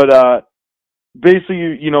to that. But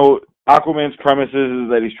basically, Aquaman's premise is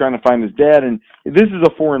that he's trying to find his dad, and this is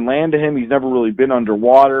a foreign land to him. He's never really been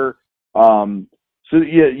underwater. So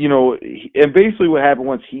yeah, and basically what happened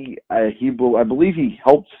was I believe he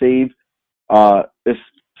helped save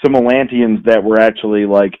some Atlanteans that were actually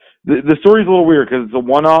like, the story's a little weird because it's a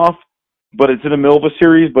one-off, but it's in the middle of a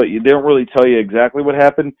series, but they don't really tell you exactly what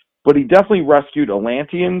happened. But he definitely rescued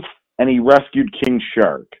Atlanteans, and he rescued King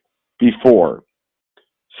Shark before.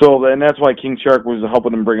 So, and that's why King Shark was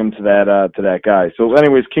helping him bring him to that guy. So,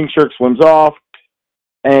 anyways, King Shark swims off,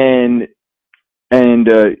 and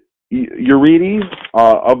Eurydice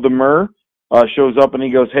of the Mer shows up, and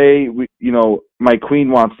he goes, "Hey, my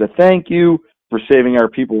queen wants to thank you for saving our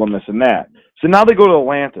people and this and that." So now they go to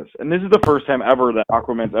Atlantis, and this is the first time ever that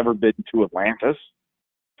Aquaman's ever been to Atlantis.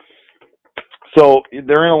 So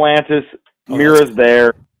they're in Atlantis. Mira's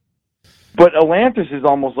there, but Atlantis is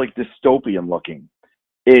almost like dystopian looking.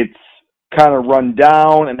 It's kind of run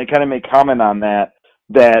down, and they kind of make comment on that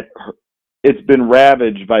it's been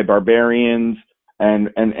ravaged by barbarians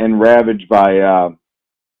and ravaged by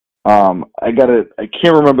I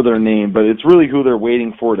can't remember their name, but it's really who they're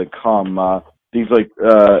waiting for to come. These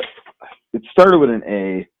it started with an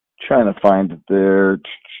A. Trying to find it there.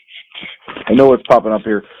 I know it's popping up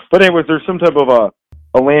here, but anyways, there's some type of a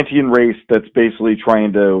Atlantean race that's basically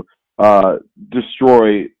trying to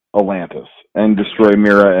destroy Atlantis and destroy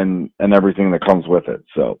Mira and everything that comes with it.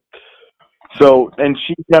 So, and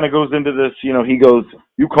she kind of goes into this, he goes,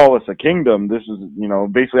 "You call us a kingdom. This is,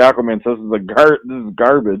 basically Aquaman says this is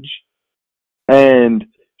garbage." And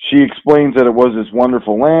she explains that it was this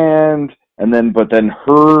wonderful land, but then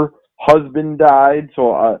her husband died.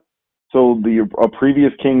 So a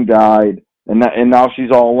previous king died, and now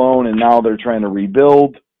she's all alone, and now they're trying to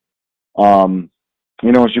rebuild.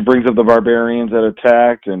 She brings up the barbarians that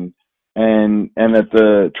attacked, and that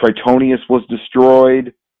the Tritonius was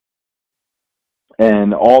destroyed,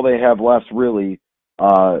 and all they have left really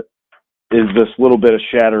is this little bit of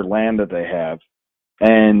shattered land that they have.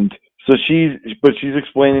 And so she's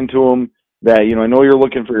explaining to him that, I know you're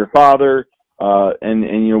looking for your father,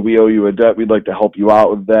 and we owe you a debt. We'd like to help you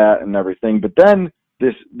out with that and everything. But then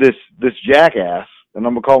this jackass, and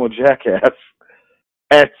I'm gonna call him a jackass,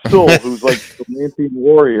 Atsil, who's like the Atlantean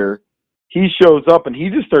warrior, he shows up and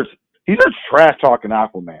he starts trash talking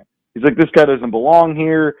Aquaman. He's like, "This guy doesn't belong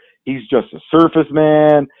here. He's just a surface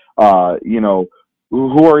man.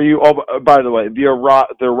 Who are you?" Oh, by the way, the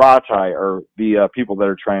Ratai are the people that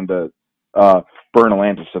are trying to burn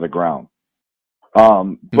Atlantis to the ground.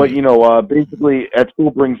 But basically,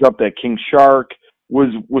 Atsil brings up that King Shark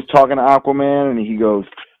was talking to Aquaman, and he goes,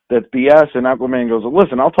 "That's BS." And Aquaman goes,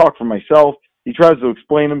 "Listen, I'll talk for myself." He tries to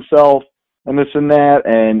explain himself and this and that,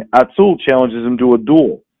 and Atsil challenges him to a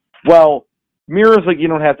duel. Well, Mira's like, "You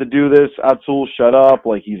don't have to do this. Atsil, shut up.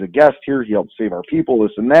 Like, he's a guest here. He helped save our people,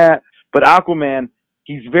 this and that." But Aquaman,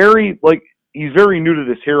 he's very new to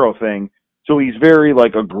this hero thing, so he's very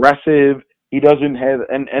aggressive. He doesn't have,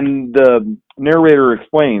 and the narrator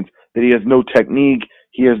explains that he has no technique,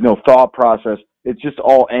 he has no thought process. It's just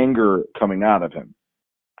all anger coming out of him.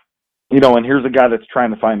 And here's a guy that's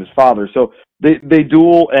trying to find his father. So they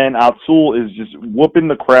duel, and Atsul is just whooping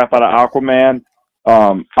the crap out of Aquaman.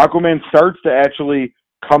 Aquaman starts to actually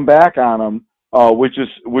come back on him, which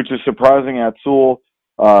is surprising Atsul.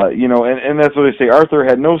 And that's what they say. Arthur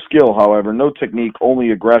had no skill, however, no technique,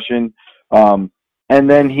 only aggression. And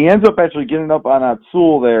then he ends up actually getting up on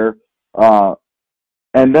Atsul there.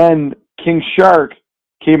 And then King Shark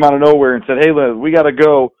came out of nowhere and said, "Hey, Liz, we got to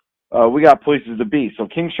go. We got places to be." So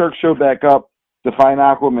King Shark showed back up to find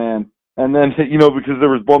Aquaman. And then, because there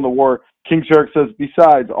was blood in the war, King Shark says,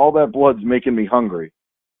 "Besides, all that blood's making me hungry."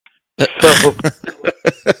 So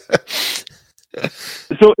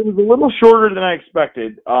it was a little shorter than I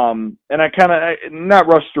expected. And I kind of, not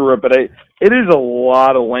rushed through it, but it is a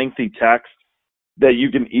lot of lengthy text that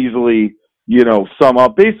you can easily, sum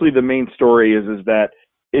up. Basically, the main story is that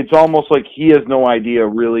it's almost like he has no idea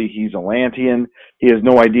really he's Atlantean. He has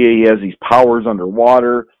no idea he has these powers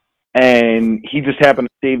underwater, and he just happened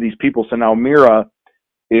to save these people. So now Mira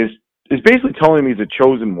is basically telling him he's a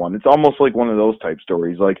chosen one. It's almost like one of those type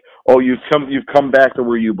stories, like, "Oh, you've come back to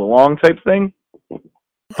where you belong" type thing.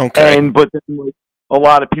 Okay. But then, like, a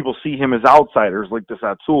lot of people see him as outsiders, like this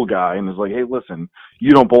Atsul guy, and is like, "Hey, listen,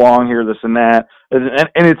 you don't belong here," this and that. And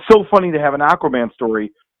it's so funny to have an Aquaman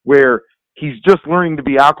story where he's just learning to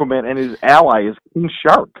be Aquaman, and his ally is King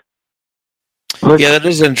Shark. Yeah, that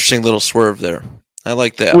is an interesting little swerve there. I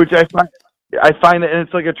like that. Which I find it, and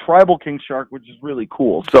it's like a tribal King Shark, which is really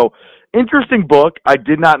cool. So, interesting book. I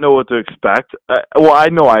did not know what to expect. I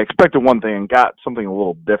know I expected one thing and got something a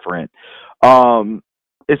little different.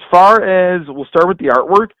 As far as, we'll start with the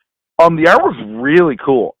artwork. The artwork's really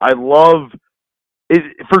cool. I love it.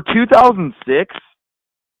 For 2006,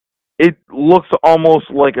 it looks almost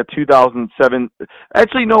like a 2007.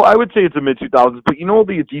 Actually, no, I would say it's a mid-2000s, but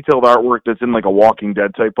the detailed artwork that's in like a Walking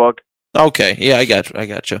Dead type book? Okay, yeah, I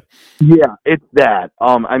got you. Yeah, it's that.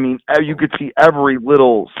 You could see every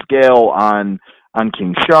little scale on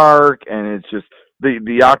King Shark, and it's just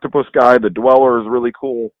the octopus guy, the Dweller, is really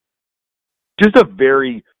cool. Just a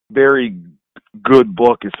very, very good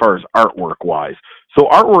book as far as artwork wise. So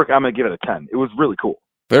artwork, I'm gonna give it a 10. It was really cool.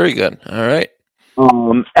 Very good. All right.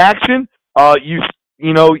 Action.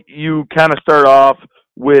 You kind of start off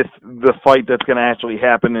with the fight that's going to actually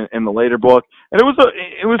happen in the later book, and it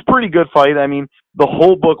was pretty good fight. I mean, the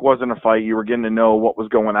whole book wasn't a fight. You were getting to know what was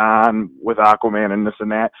going on with Aquaman and this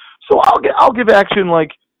and that. So I'll give action,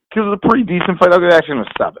 like, because it's a pretty decent fight, I'll give action a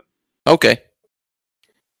 7. Okay.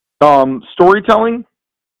 Storytelling,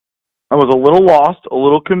 I was a little lost, a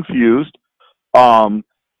little confused,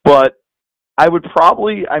 but I would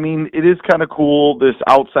probably, it is kind of cool, this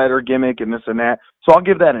outsider gimmick and this and that, so I'll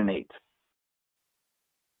give that an 8.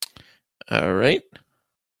 All right.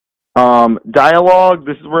 Dialogue,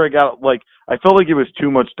 this is where I felt like it was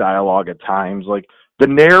too much dialogue at times. Like, the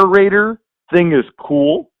narrator thing is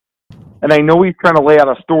cool, and I know he's trying to lay out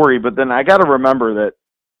a story, but then I got to remember that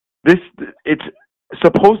it's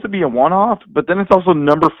supposed to be a one-off, but then it's also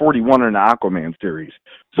number 41 in the Aquaman series,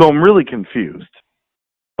 so I'm really confused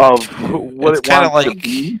of what it's kind of like.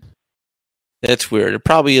 That's weird. It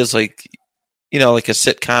probably is like, like a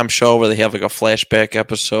sitcom show where they have like a flashback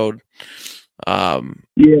episode.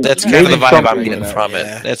 That's kind of the vibe I'm getting from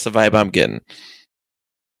it. That's the vibe I'm getting.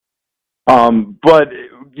 But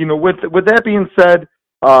with that being said,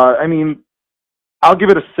 I'll give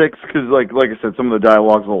it a 6 because, like I said, some of the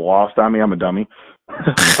dialogue's a little lost on me. I'm a dummy.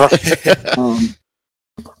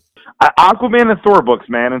 Aquaman and Thor books,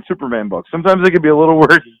 man, and Superman books. Sometimes they can be a little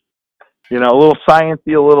wordy, a little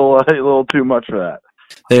sciencey, a little too much for that.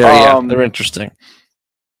 They're interesting.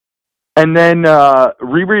 And then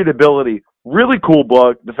rereadability, really cool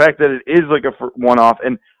book. The fact that it is like a one-off,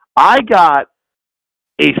 and I got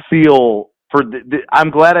a feel for I'm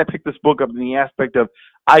glad I picked this book up in the aspect of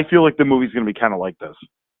I feel like the movie's going to be kind of like this.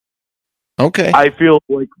 Okay. I feel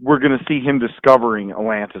like we're going to see him discovering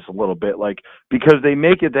Atlantis a little bit, because they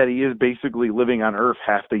make it that he is basically living on Earth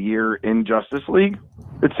half the year in Justice League,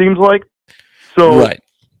 it seems like. So right.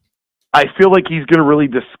 I feel like he's going to really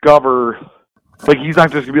discover, he's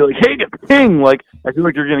not just going to be like, "Hey, King!" I feel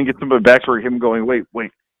like you're going to get some of the backstory of him going,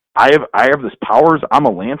 wait, I have this powers, I'm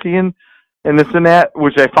Atlantean, and this and that,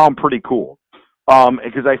 which I found pretty cool.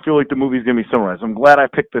 Because I feel like the movie's going to be similar. So I'm glad I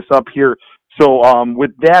picked this up here. So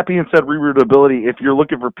with that being said, rereadability, if you're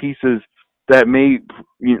looking for pieces that may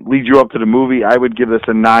lead you up to the movie, I would give this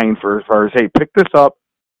a 9 for as far as, hey, pick this up,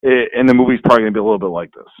 and the movie's probably going to be a little bit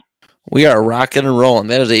like this. We are rocking and rolling.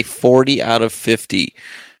 That is a 40 out of 50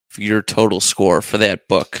 your total score for that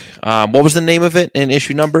book. What was the name of it and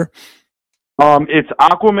issue number? It's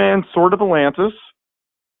Aquaman, Sword of Atlantis,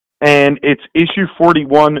 and it's issue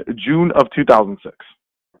 41, June of 2006.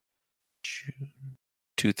 June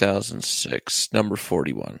 2006, number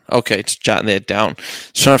 41. Okay, just jotting that down.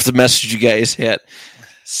 So I have to message you guys at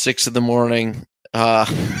 6 a.m.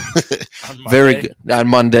 Very good. On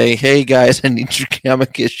Monday. Hey, guys, I need your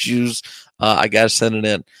comic issues. I got to send it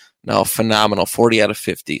in. No, phenomenal. 40 out of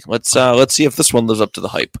 50. Let's see if this one lives up to the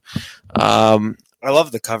hype. I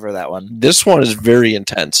love the cover of that one. This one is very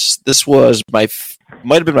intense. This was might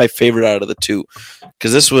have been my favorite out of the two,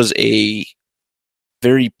 because this was a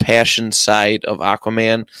very passion side of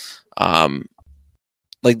Aquaman.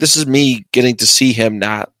 Like, this is me getting to see him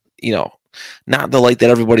not the light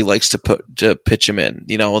that everybody likes to pitch him in.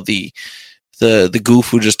 The goof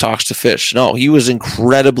who just talks to fish. No, he was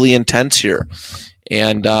incredibly intense here.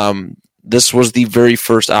 And this was the very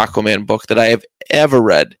first Aquaman book that I have ever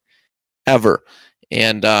read. Ever.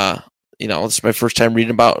 And, this is my first time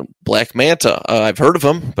reading about Black Manta. I've heard of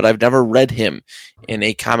him, but I've never read him in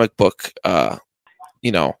a comic book,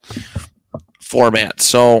 format.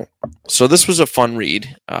 So this was a fun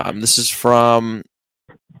read. This is from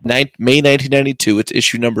May 1992. It's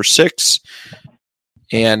issue number 6.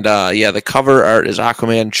 And, the cover art is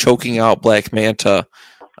Aquaman choking out Black Manta,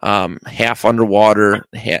 half underwater.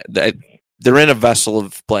 They're in a vessel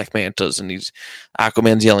of Black Mantas, and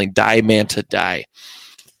Aquaman's yelling, "Die, Manta, die."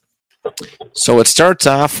 So it starts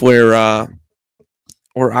off where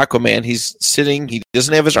Aquaman, he's sitting, he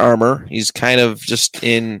doesn't have his armor, he's kind of just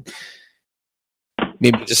in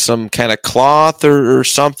maybe just some kind of cloth or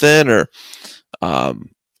something, and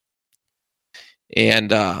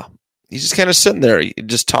he's just kind of sitting there,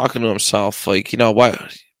 just talking to himself, like,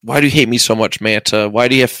 why do you hate me so much, Manta? Why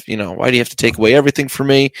do you have to take away everything from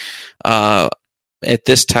me? At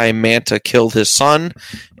this time, Manta killed his son,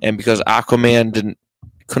 and because Aquaman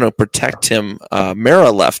couldn't protect him, Mera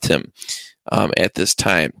left him at this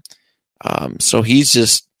time. So he's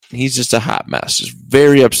just a hot mess. Just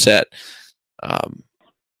very upset.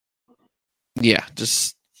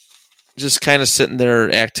 Just kind of sitting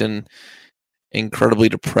there acting incredibly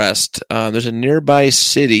depressed. There's a nearby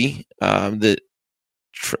city that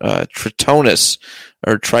Tritonus.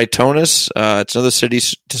 It's another city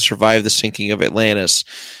to survive the sinking of Atlantis,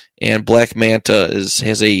 and Black Manta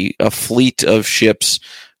has a fleet of ships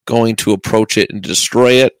going to approach it and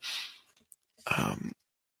destroy it. And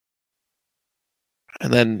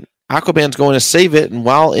then Aquaman's going to save it, and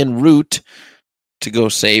while en route to go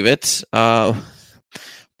save it,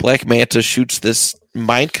 Black Manta shoots this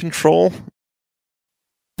mind control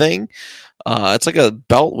thing. It's like a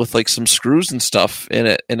belt with like some screws and stuff in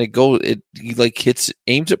it, and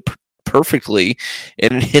aims it perfectly,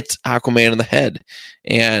 and it hits Aquaman in the head.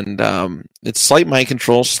 And it's slight mind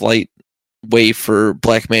control, slight way for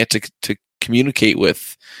Black Manta to communicate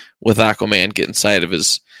with Aquaman, get inside of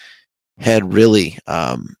his head. Really,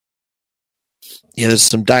 there's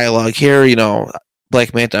some dialogue here.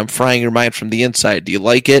 Black Manta, I'm frying your mind from the inside. Do you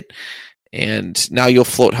like it? And now you'll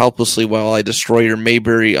float helplessly while I destroy your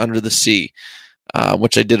Mayberry under the sea,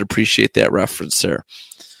 which I did appreciate that reference there.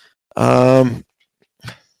 Let's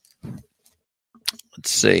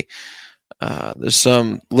see. There's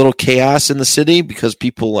some little chaos in the city because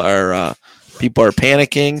people are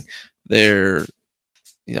panicking. They're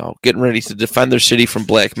getting ready to defend their city from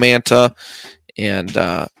Black Manta, and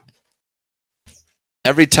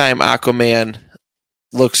every time Aquaman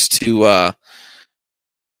looks to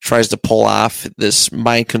tries to pull off this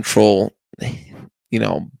mind control,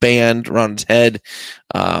 band around his head,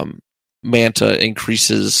 Manta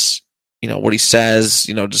increases, what he says,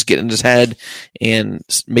 just getting in his head and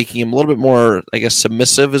making him a little bit more, I guess,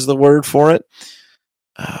 submissive is the word for it.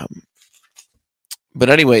 But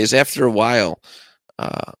anyways, after a while,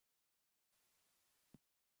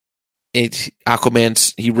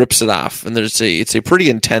 Aquaman, he rips it off, and it's a pretty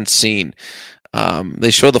intense scene.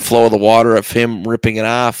 They show the flow of the water of him ripping it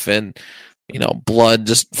off, and blood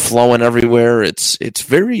just flowing everywhere. It's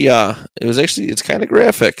very it's kind of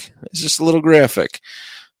graphic. It's just a little graphic,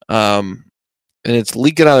 and it's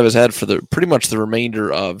leaking out of his head for pretty much the remainder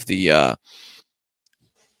of the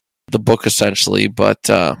book, essentially. But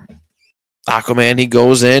Aquaman, he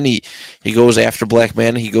goes in, he goes after Black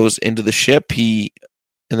Manta, he goes into the ship, and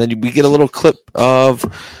then we get a little clip of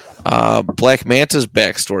Black Manta's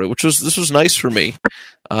backstory, this was nice for me.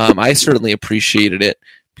 I certainly appreciated it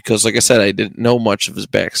because, like I said, I didn't know much of his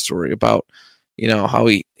backstory about how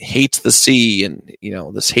he hates the sea, and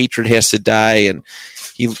this hatred has to die, and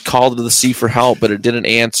he called to the sea for help, but it didn't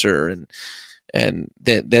answer, and and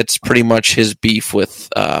that's pretty much his beef with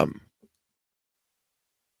Atlantis,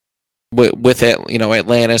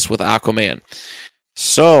 with Aquaman.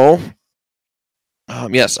 So,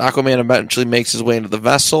 yes, Aquaman eventually makes his way into the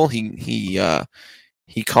vessel. He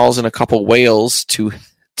calls in a couple whales to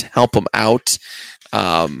help him out.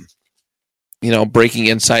 Breaking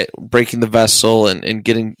the vessel and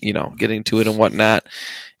getting to it and whatnot.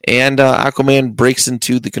 And Aquaman breaks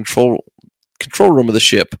into the control room of the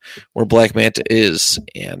ship where Black Manta is,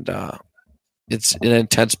 and it's an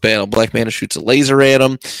intense battle. Black Manta shoots a laser at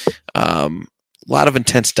him. A lot of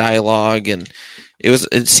intense dialogue, and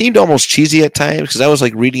it seemed almost cheesy at times because I was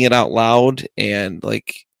like reading it out loud, and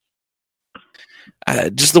like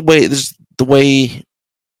just the way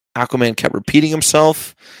Aquaman kept repeating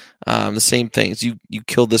himself. The same things. You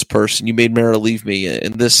killed this person. You made Mara leave me,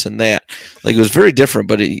 and this and that. Like, it was very different,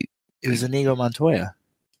 but it was Inigo Montoya.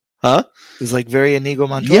 Huh? It was like very Inigo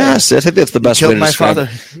Montoya. Yes, I think that's the best way to describe it.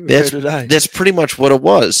 Father. That's pretty much what it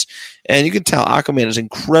was, and you can tell Aquaman is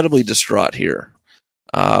incredibly distraught here.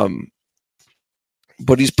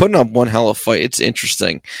 But he's putting up one hell of a fight. It's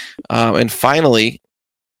interesting, and finally,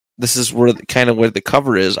 this is where the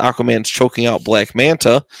cover is. Aquaman's choking out Black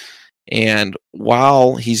Manta. And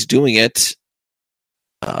while he's doing it,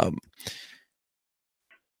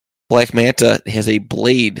 Black Manta has a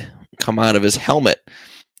blade come out of his helmet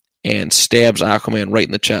and stabs Aquaman right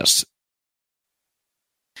in the chest.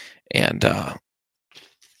 And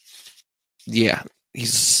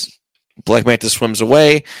Black Manta swims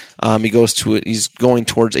away. He's going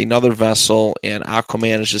towards another vessel, and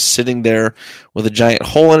Aquaman is just sitting there with a giant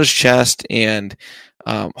hole in his chest and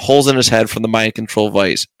holes in his head from the mind control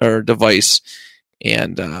device,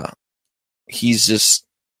 and he's just,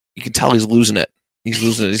 you can tell he's losing it. He's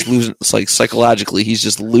losing it's like psychologically, he's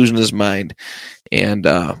just losing his mind, and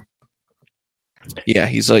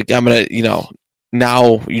he's like, I'm gonna,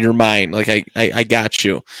 now you're mine. Like I got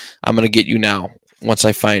you. I'm gonna get you now once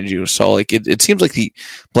I find you. So like it seems like the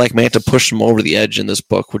Black Manta pushed him over the edge in this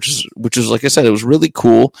book, which is like I said, it was really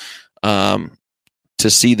cool. To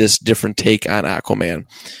see this different take on Aquaman.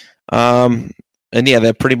 And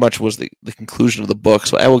that pretty much was the conclusion of the book.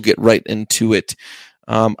 So I will get right into it.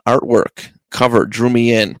 Artwork, cover drew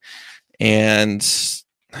me in, and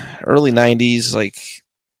early 90s, like,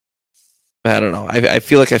 I don't know. I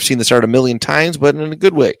feel like I've seen this art a million times, but in a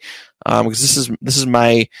good way. Because this is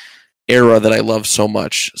my era that I love so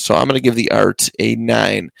much. So I'm going to give the art a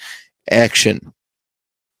 9. Action.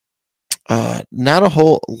 Not a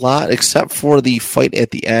whole lot except for the fight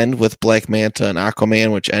at the end with Black Manta and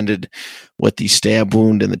Aquaman, which ended with the stab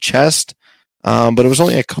wound in the chest. But it was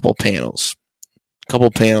only a couple panels. So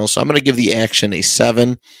I'm going to give the action a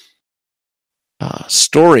 7.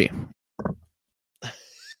 Story.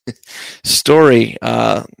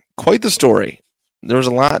 Quite the story. There was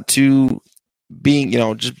a lot to being,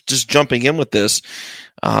 just jumping in with this.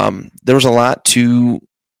 There was a lot to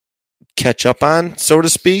catch up on, so to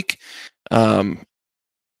speak. And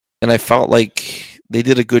I felt like they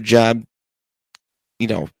did a good job,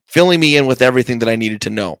 filling me in with everything that I needed to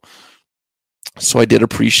know. So I did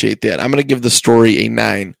appreciate that. I'm going to give the story a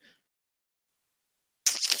 9.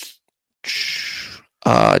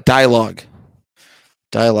 Dialogue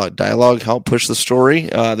helped push the story.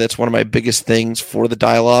 That's one of my biggest things for the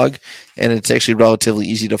dialogue, and it's actually relatively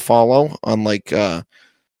easy to follow, unlike a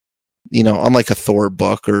Thor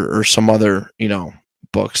book or some other,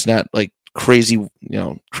 books, not like crazy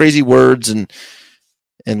words and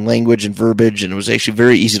language and verbiage, and it was actually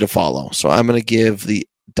very easy to follow. So I'm going to give the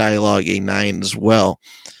dialogue a 9 as well.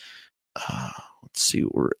 Let's see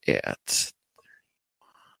what we're at.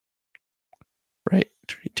 Right,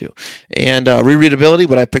 32. And rereadability,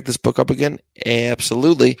 would I pick this book up again?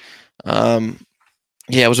 Absolutely. It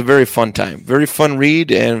was a very fun time. Very fun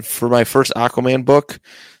read, and for my first Aquaman book,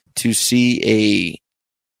 to see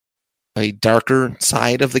a darker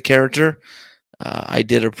side of the character, I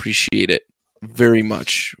did appreciate it very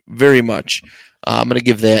much. Very much. I'm going to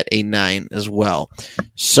give that a 9 as well.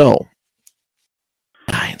 So,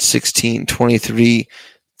 9, 16, 23,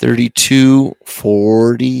 32,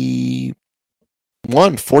 41.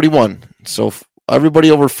 So,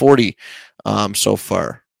 everybody over 40 so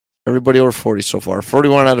far.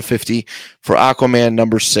 41 out of 50 for Aquaman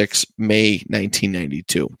number 6, May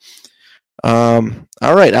 1992. All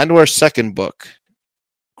right, on to our second book.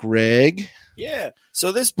 Greg? Yeah.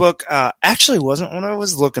 So this book actually wasn't what I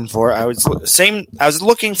was looking for. I was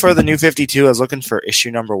looking for the New 52. I was looking for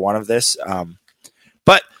issue number 1 of this.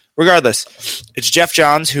 But regardless, it's Jeff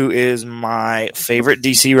Johns, who is my favorite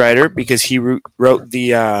DC writer because he wrote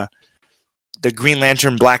the the Green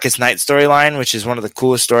Lantern Blackest Night storyline, which is one of the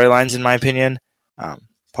coolest storylines in my opinion.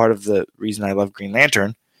 Part of the reason I love Green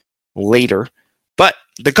Lantern later. But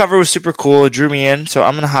the cover was super cool. It drew me in, so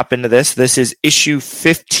I'm going to hop into this. This is issue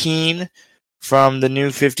 15 from the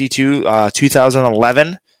new 52,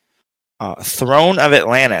 2011, Throne of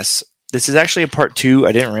Atlantis. This is actually a part 2.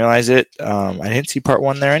 I didn't realize it. I didn't see part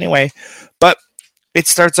 1 there anyway. But it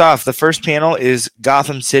starts off. The first panel is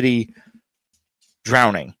Gotham City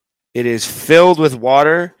drowning. It is filled with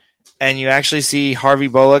water, and you actually see Harvey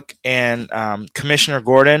Bullock and Commissioner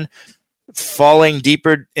Gordon falling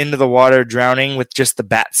deeper into the water, drowning, with just the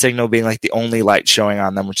bat signal being like the only light showing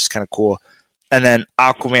on them, which is kind of cool. And then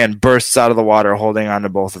Aquaman bursts out of the water holding on to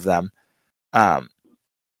both of them.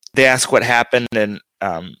 They ask what happened, and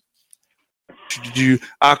Aquaman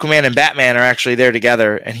and Batman are actually there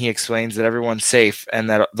together, and he explains that everyone's safe and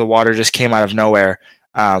that the water just came out of nowhere.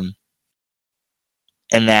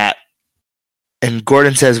 And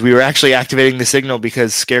Gordon says, we were actually activating the signal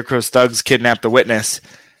because Scarecrow's thugs kidnapped the witness,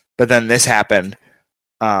 but then this happened.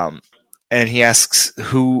 And he asks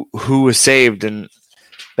who was saved, and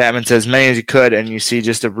Batman says, many as you could, and you see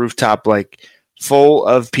just a rooftop like full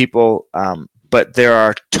of people, but there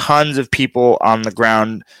are tons of people on the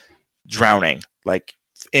ground drowning, like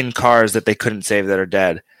in cars that they couldn't save that are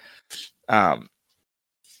dead.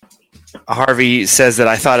 Harvey says that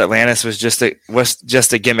I thought Atlantis was just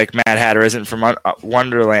a gimmick. Mad Hatter isn't from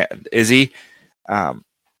Wonderland, is he? And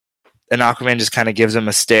Aquaman just kind of gives him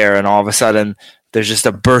a stare, and all of a sudden there's just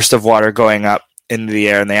a burst of water going up into the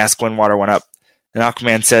air, and they ask when water went up. And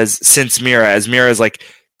Aquaman says, since Mira, as Mira is like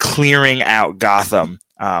clearing out Gotham.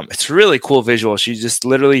 It's a really cool visual. She's just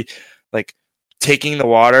literally like taking the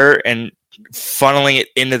water and funneling it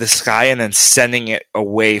into the sky and then sending it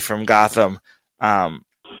away from Gotham.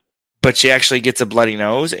 But she actually gets a bloody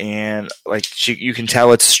nose, and like you can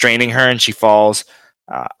tell it's straining her, and she falls.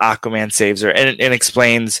 Aquaman saves her, and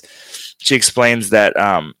she explains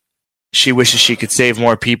that she wishes she could save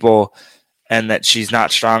more people, and that she's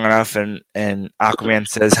not strong enough. And Aquaman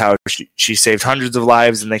says how she saved hundreds of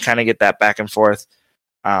lives, and they kind of get that back and forth.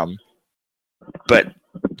 But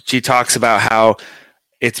she talks about how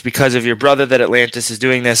it's because of your brother that Atlantis is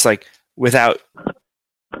doing this. Like,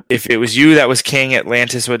 if it was you that was king,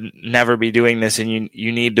 Atlantis would never be doing this, and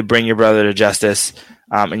you need to bring your brother to justice,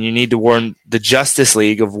 and you need to warn the Justice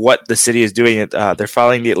League of what the city is doing. They're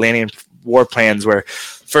following the Atlantean war plans, where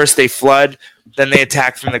first they flood, then they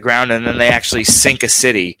attack from the ground, and then they actually sink a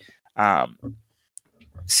city.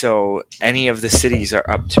 So any of the cities are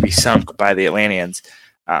up to be sunk by the Atlanteans.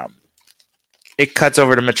 It cuts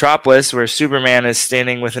over to Metropolis, where Superman is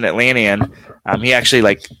standing with an Atlantean. He actually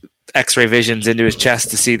like X-ray visions into his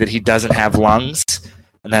chest to see that he doesn't have lungs,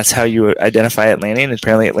 and that's how you identify Atlantean.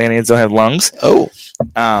 Apparently, Atlanteans don't have lungs. Oh,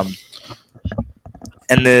 and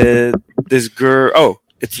this girl.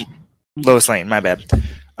 It's Lois Lane. My bad.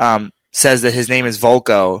 Says that his name is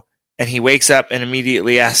Volko, and he wakes up and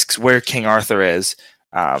immediately asks where King Arthur is.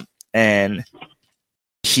 And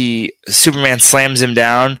Superman slams him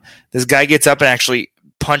down. This guy gets up and actually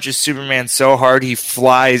punches Superman so hard he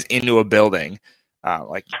flies into a building.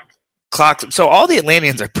 Clocks. So all the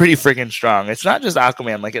Atlanteans are pretty freaking strong. It's not just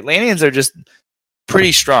Aquaman. Like, Atlanteans are just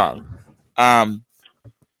pretty strong. And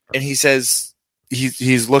he says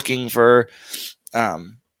he's looking for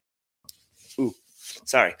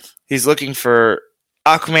he's looking for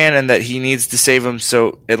Aquaman, and that he needs to save him,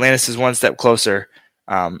 so Atlantis is one step closer.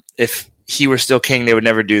 If he were still king, they would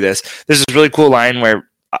never do this. There's this really cool line where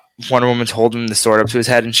Wonder Woman's holding the sword up to his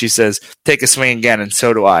head, and she says, take a swing again, and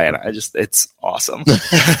so do I. And it's awesome.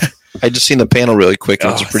 I just seen the panel really quick,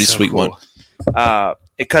 and it's a pretty so sweet cool one.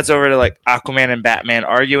 It cuts over to like Aquaman and Batman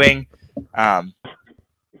arguing. And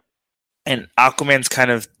Aquaman's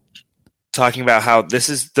kind of talking about how this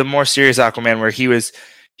is the more serious Aquaman, where he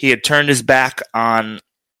had turned his back on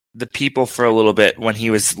the people for a little bit when he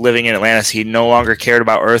was living in Atlantis. He no longer cared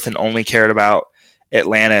about Earth and only cared about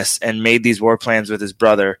Atlantis, and made these war plans with his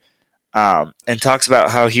brother, and talks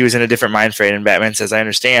about how he was in a different mind frame. And Batman says, I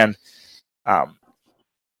understand,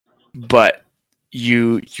 but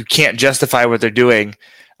you can't justify what they're doing.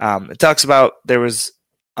 It talks about there was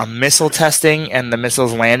a missile testing, and the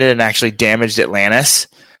missiles landed and actually damaged Atlantis.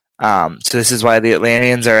 So this is why the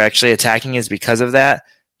Atlanteans are actually attacking, is because of that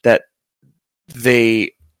they're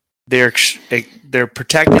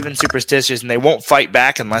protective and superstitious, and they won't fight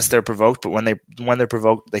back unless they're provoked. But when they're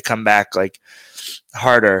provoked, they come back like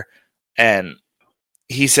harder. And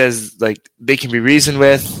he says like they can be reasoned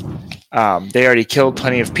with. They already killed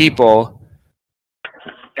plenty of people.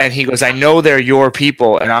 And he goes, I know they're your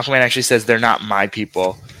people. And Aquaman actually says they're not my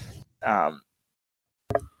people.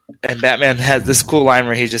 And Batman has this cool line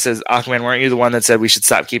where he just says, Aquaman, weren't you the one that said we should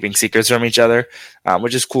stop keeping secrets from each other?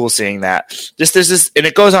 Which is cool seeing that. Just there's this, and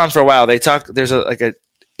it goes on for a while. They talk, there's a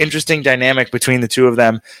interesting dynamic between the two of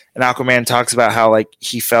them. And Aquaman talks about how like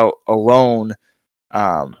he felt alone,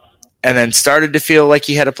 and then started to feel like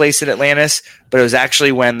he had a place in Atlantis. But it was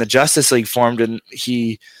actually when the Justice League formed and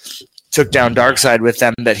he took down Darkseid with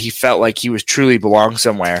them that he felt like he was truly belonged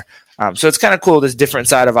somewhere. So it's kind of cool, this different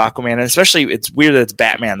side of Aquaman, and especially it's weird that it's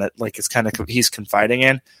Batman that like it's kind of he's confiding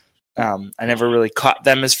in. I never really caught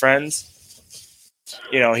them as friends.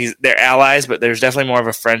 They're allies, but there's definitely more of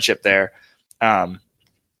a friendship there.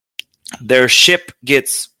 Their ship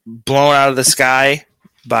gets blown out of the sky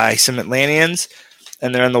by some Atlanteans,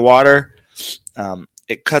 and they're in the water.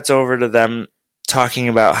 It cuts over to them talking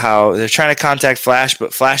about how they're trying to contact Flash,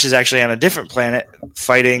 but Flash is actually on a different planet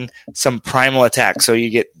fighting some primal attack. So you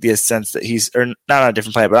get the sense that he's, or not on a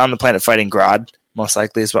different planet, but on the planet fighting Grodd, most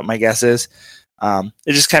likely is what my guess is.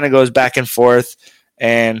 It just kind of goes back and forth,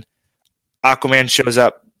 and Aquaman shows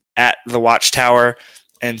up at the watchtower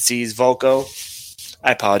and sees Vulko.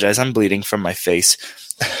 I apologize, I'm bleeding from my face.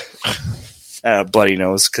 Bloody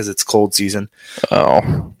nose because it's cold season.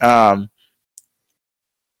 Oh.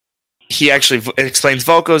 He actually explains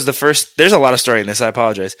Vulko's the first. There's a lot of story in this. I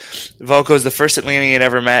apologize. Vulko's the first Atlantean he'd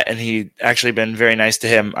ever met, and he'd actually been very nice to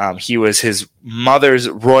him. He was his mother's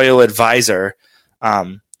royal advisor,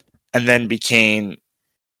 and then became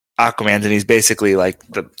Aquaman's, and he's basically like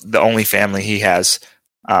the only family he has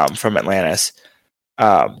from Atlantis.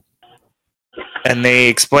 And they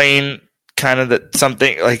explain kind of that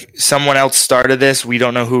something like someone else started this. We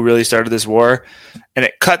don't know who really started this war, and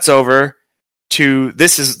it cuts over to,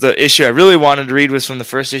 this is the issue I really wanted to read, was from the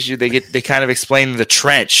first issue. They kind of explain the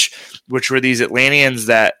trench, which were these Atlanteans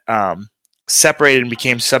that separated and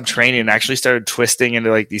became subterranean and actually started twisting into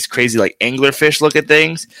like these crazy like anglerfish looking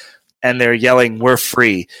things, and they're yelling, "We're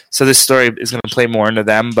free." So this story is going to play more into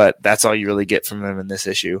them, but that's all you really get from them in this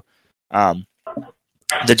issue.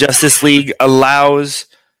 The Justice League allows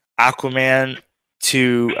Aquaman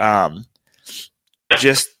to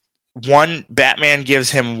Batman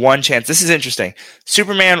gives him one chance. This is interesting.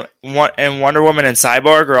 Superman and Wonder Woman and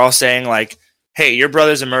Cyborg are all saying like, "Hey, your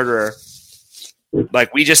brother's a murderer.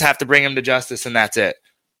 Like, we just have to bring him to justice, and that's it."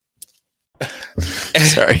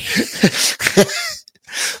 Sorry.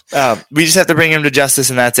 We just have to bring him to justice,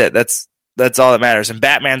 and that's it. That's all that matters. And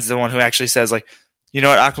Batman's the one who actually says like, "You know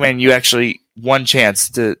what, Aquaman, you actually one chance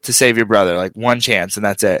to save your brother, like one chance, and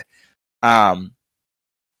that's it."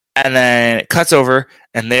 And then it cuts over,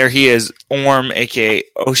 and there he is, Orm, aka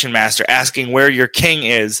Ocean Master, asking where your king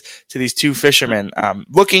is to these two fishermen,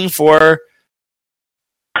 looking for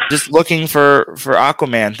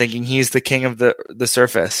Aquaman, thinking he's the king of the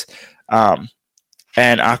surface. And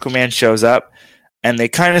Aquaman shows up, and they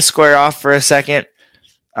kind of square off for a second.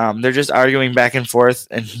 They're just arguing back and forth,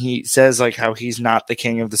 and he says like how he's not the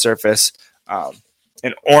king of the surface,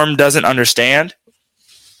 and Orm doesn't understand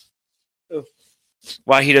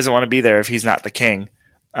why he doesn't want to be there if he's not the king.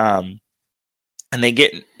 And they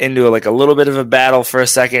get into a little bit of a battle for a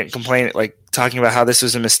second, talking about how this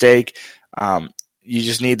was a mistake. You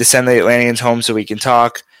just need to send the Atlanteans home so we can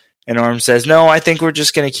talk. And Orm says, "No, I think we're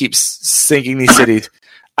just going to keep sinking these cities.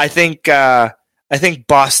 I think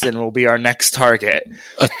Boston will be our next target."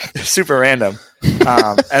 Super random. And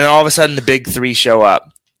then all of a sudden the big three show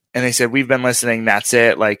up, and they said, "We've been listening. That's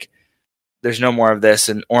it. Like, there's no more of this."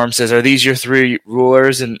 And Orm says, "Are these your three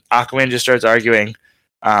rulers?" And Aquaman just starts arguing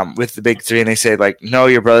with the big three, and they say like, "No,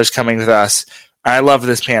 your brother's coming with us." I love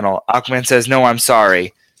this panel. Aquaman says, "No, I'm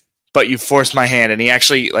sorry, but you forced my hand." And he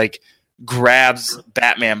actually grabs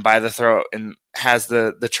Batman by the throat and has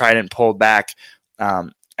the trident pulled back,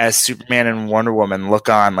 as Superman and Wonder Woman look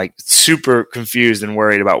on super confused and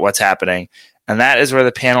worried about what's happening. And that is where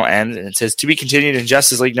the panel ends, and it says, "To be continued in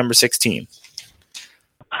Justice League number 16.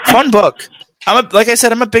 Fun book. Like I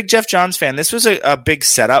said, I'm a big Jeff Johns fan. This was a big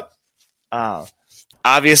setup.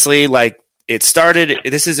 Obviously, it started.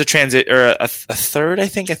 This is a transit or a third. I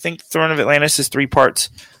think Throne of Atlantis is 3 parts.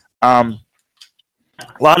 A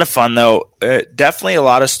lot of fun though. Definitely a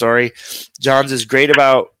lot of story. Johns is great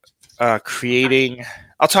about creating.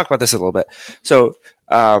 I'll talk about this a little bit. So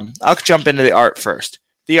I'll jump into the art first.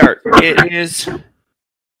 The art, it is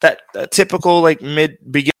that typical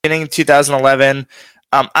beginning 2011.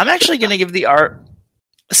 I'm actually going to give the art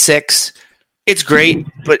a 6. It's great,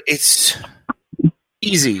 but it's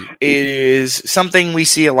easy. It is something we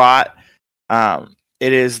see a lot.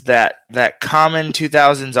 It is that common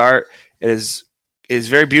 2000s art. It is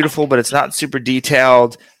very beautiful, but it's not super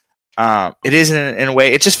detailed. It is in a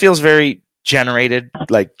way. It just feels very generated,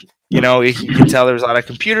 You can tell there was a lot of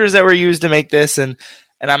computers that were used to make this, and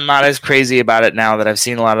I'm not as crazy about it now that I've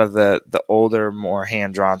seen a lot of the older, more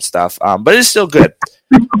hand-drawn stuff. But it's still good.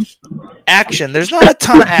 Action. There's not a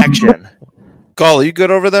ton of action. Gull, are you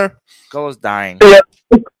good over there? Gull is dying. Yeah,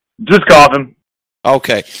 just coughing.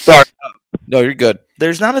 Okay. Sorry. No, you're good.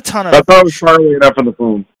 There's not a ton of... I thought I was far away enough on the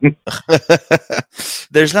phone.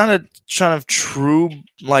 There's not a ton of true,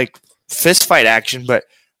 fist fight action, but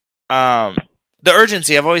the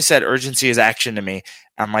urgency, I've always said urgency is action to me.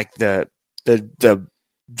 I'm like the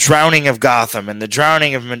drowning of Gotham and the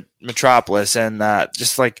drowning of Metropolis and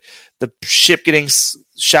just like the ship getting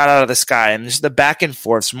shot out of the sky and just the back and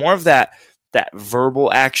forths, more of that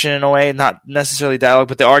verbal action in a way, not necessarily dialogue,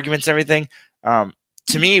 but the arguments and everything,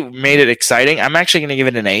 to me made it exciting. I'm actually going to give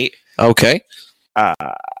it an 8. Okay.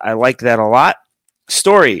 I like that a lot.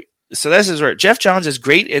 Story. So this is where Jeff Johns is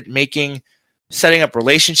great at setting up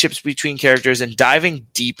relationships between characters and diving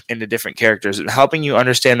deep into different characters and helping you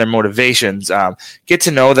understand their motivations, get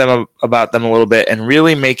to know them about them a little bit, and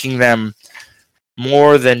really making them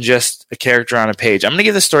more than just a character on a page. I'm going to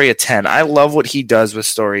give the story a 10. I love what he does with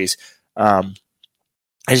stories. I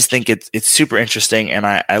just think it's super interesting, and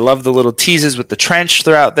I love the little teases with the trench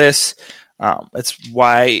throughout this. That's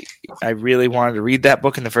why I really wanted to read that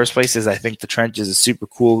book in the first place, is I think the trench is a super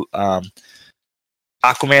cool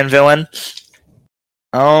Aquaman villain.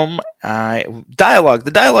 Dialogue.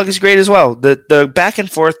 The dialogue is great as well. The back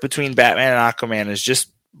and forth between Batman and Aquaman is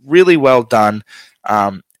just really well done.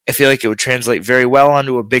 I feel like it would translate very well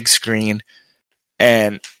onto a big screen,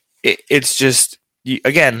 and it's just,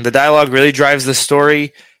 again, the dialogue really drives the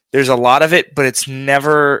story. There's a lot of it, but it's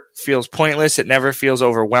never feels pointless. It never feels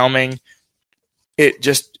overwhelming.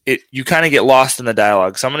 You kind of get lost in the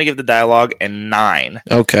dialogue. So I'm going to give the dialogue a 9.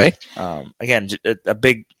 Okay. Again, a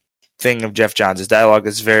big thing of Jeff Johns' dialogue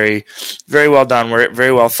is very, very well done.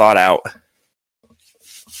 Very well thought out.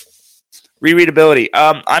 Rereadability.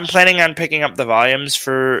 I'm planning on picking up the volumes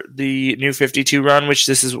for the New 52 run, which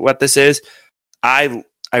this is what this is. I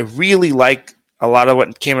really like a lot of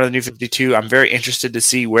what came out of the New 52. I'm very interested to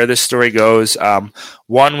see where this story goes.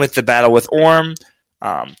 1, with the battle with Orm.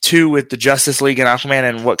 2, with the Justice League and Aquaman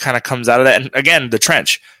and what kind of comes out of that. And again, the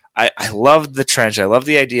trench. I love the trench. I love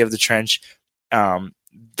the idea of the trench.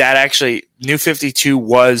 That actually, New 52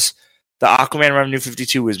 was, the Aquaman run of New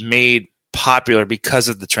 52 was made popular because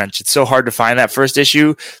of the trench. It's so hard to find that first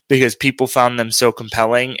issue because people found them so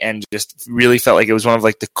compelling and just really felt like it was one of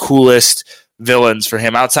the coolest villains for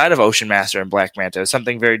him outside of Ocean Master and Black Manta. It was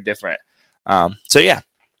something very different. So yeah,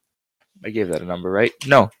 I gave that a number, right?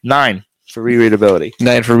 No, 9 for rereadability.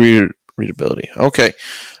 9 for readability. Okay.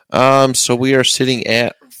 So we are sitting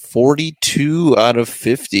at 42 out of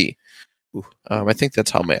 50. I think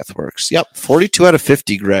that's how math works. Yep, 42 out of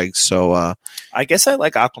 50, Greg. So I guess I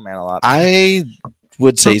like Aquaman a lot. I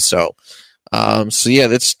would say so. So yeah,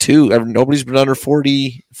 that's 2. Nobody's been under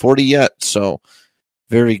 40 yet. So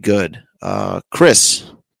very good. Chris,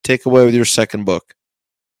 take away with your second book.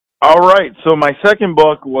 All right. So my second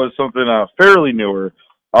book was something fairly newer.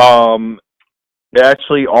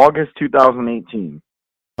 Actually, August 2018.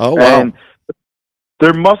 Oh, wow. And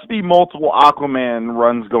there must be multiple Aquaman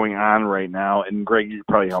runs going on right now, and Greg, you could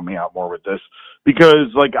probably help me out more with this, because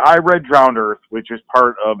I read Drowned Earth, which is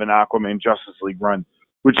part of an Aquaman Justice League run,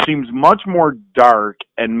 which seems much more dark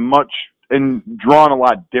and drawn a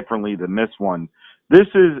lot differently than this one. This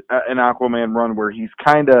is an Aquaman run where he's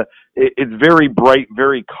it's very bright,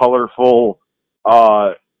 very colorful,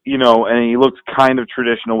 and he looks kind of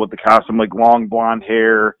traditional with the costume, like long blonde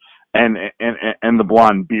hair and the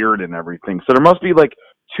blonde beard and everything. So there must be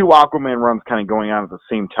 2 Aquaman runs kind of going on at the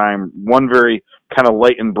same time. One very kind of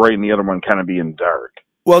light and bright, and the other one kind of being dark.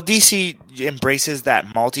 Well, DC embraces that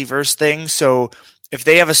multiverse thing. So if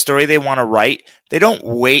they have a story they want to write, they don't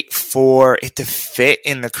wait for it to fit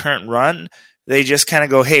in the current run. They just kind of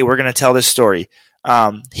go, hey, we're going to tell this story.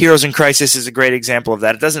 Heroes in Crisis is a great example of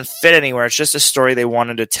that. It doesn't fit anywhere. It's just a story they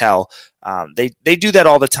wanted to tell. They do that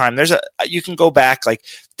all the time. You can go back,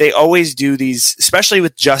 they always do these, especially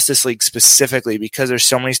with Justice League specifically, because there's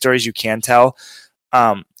so many stories you can tell.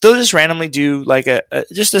 They'll just randomly do a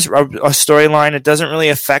storyline. It doesn't really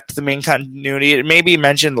affect the main continuity. It may be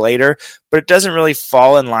mentioned later, but it doesn't really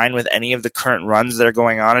fall in line with any of the current runs that are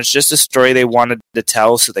going on. It's just a story they wanted to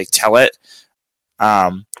tell, so they tell it.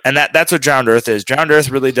 And that's what Drowned Earth is. Drowned Earth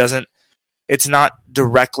really doesn't, it's not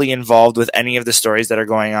directly involved with any of the stories that are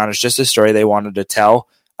going on. It's just a story they wanted to tell.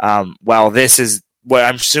 While this is, what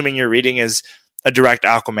I'm assuming you're reading is a direct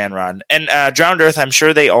Aquaman run. And Drowned Earth, I'm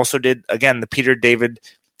sure they also did, again, the Peter David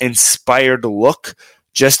inspired look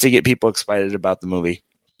just to get people excited about the movie.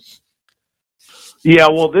 Yeah,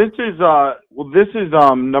 this is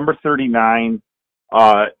number 39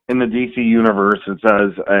 in the DC universe. It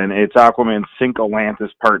says, and it's Aquaman Sink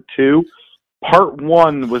Atlantis Part 2. Part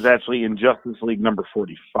 1 was actually in Justice League number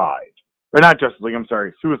 45. Or not Justice League, I'm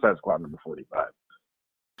sorry, Suicide Squad number 45.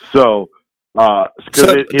 So,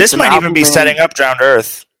 this might even be setting up Drowned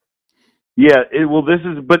Earth. Yeah,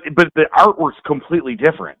 but the artwork's completely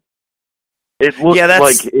different. It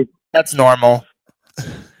looks that's normal.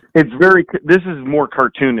 This is more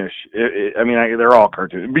cartoonish. They're all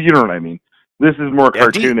cartoonish, but you know what I mean. This is more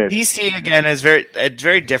cartoonish. DC again is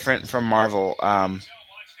very different from Marvel.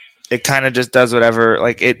 It kind of just does whatever.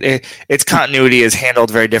 Like its continuity is handled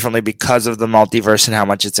very differently because of the multiverse and how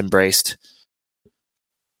much it's embraced.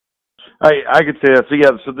 I could say that. So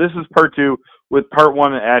yeah, so this is part 2. With part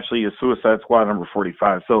 1 actually is Suicide Squad number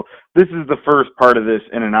 45. So this is the first part of this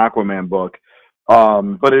in an Aquaman book.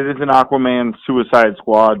 But it is an Aquaman Suicide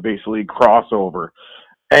Squad basically crossover.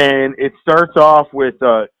 And it starts off with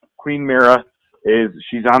Queen Mira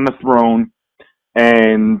she's on the throne,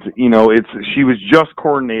 and she was just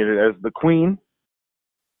coronated as the queen.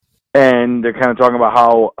 And they're kind of talking about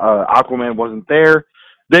how Aquaman wasn't there.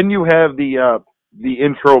 Then you have the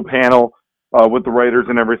intro panel with the writers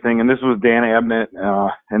and everything, and this was Dan Abnett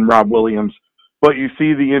and Rob Williams. But you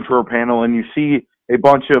see the intro panel, and you see a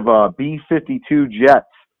bunch of B-52 jets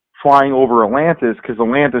flying over Atlantis, because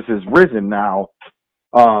Atlantis is risen now,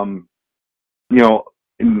 on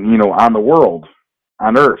the world,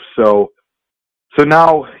 on Earth. So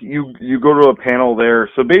now you go to a panel there.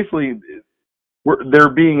 So basically, they're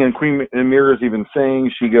being, and Queen Mira's even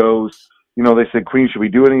saying, she goes, they said, Queen, should we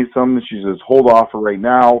do something? She says, hold off for right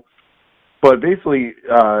now. But basically,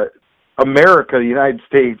 America, the United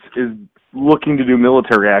States, is looking to do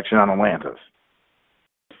military action on Atlantis,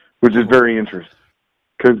 which is very interesting,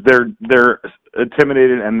 because they're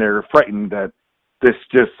intimidated and they're frightened that this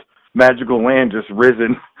just magical land just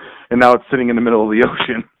risen, and now it's sitting in the middle of the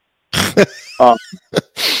ocean.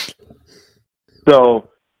 So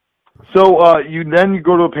you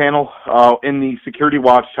go to a panel in the security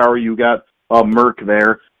watchtower. You got Merc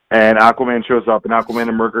there, and Aquaman shows up, and Aquaman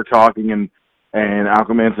and Merc are talking, and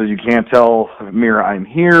Aquaman says, "You can't tell Mira I'm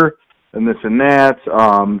here," and this and that.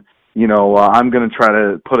 I'm going to try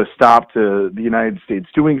to put a stop to the United States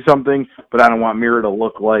doing something, but I don't want Mira to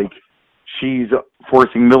look like she's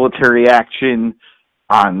forcing military action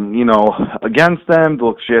on, against them.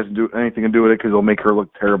 Look, she hasn't do anything to do with it, because it'll make her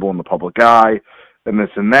look terrible in the public eye, and this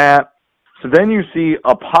and that. So then you see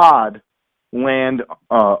a pod land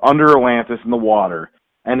under Atlantis in the water,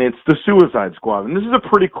 and it's the Suicide Squad. And this is a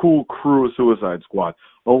pretty cool crew of Suicide Squad.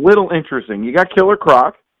 A little interesting. You got Killer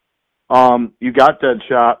Croc, you got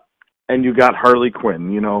Deadshot, and you got Harley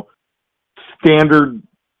Quinn, standard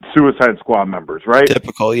Suicide Squad members, right?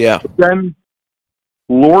 Typical, yeah. But then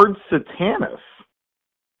Lord Satanus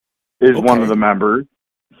is one of the members.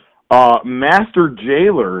 Master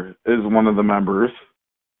Jailer is one of the members.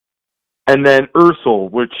 And then Ursula,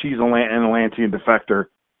 which she's an Atlantean defector,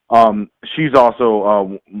 she's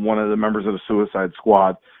also one of the members of the Suicide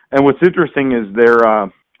Squad. And what's interesting is they're,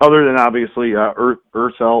 other than obviously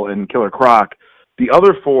Ursula and Killer Croc, the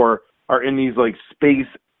other 4 are in these space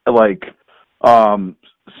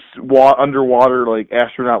underwater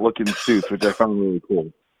astronaut-looking suits, which I found really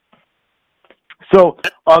cool. So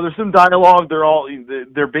there's some dialogue.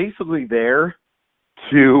 They're basically there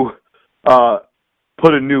to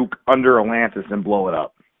put a nuke under Atlantis and blow it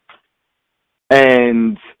up.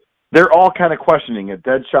 And they're all kind of questioning it.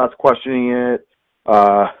 Deadshot's questioning it,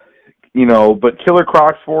 but Killer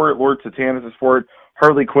Croc's for it, Lord Satanus is for it.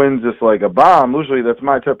 Harley Quinn's just like a bomb. Usually that's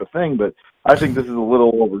my type of thing, but I think this is a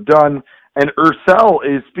little overdone. And Ursula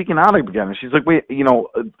is speaking out again. She's like, wait,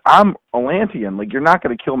 I'm Atlantean. You're not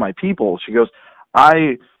going to kill my people. She goes,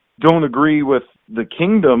 I don't agree with the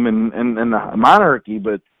kingdom and the monarchy,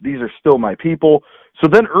 but these are still my people. So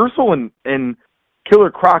then Ursula and Killer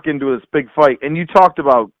Croc into this big fight. And you talked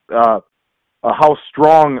about how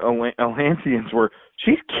strong Atlanteans were.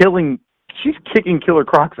 She's kicking Killer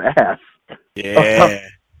Croc's ass. Yeah.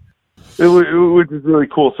 Which is really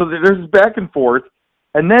cool. So there's this back and forth.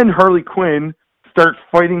 And then Harley Quinn starts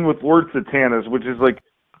fighting with Lord Satanus, which is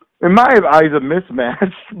in my eyes, a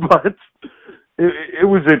mismatch, but it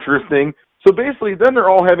was interesting. So basically, then they're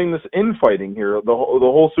all having this infighting here. The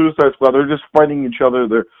whole Suicide Squad, they're just fighting each other.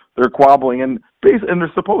 They're quabbling, and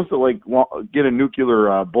they're supposed to get a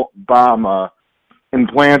nuclear bomb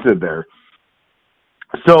implanted there.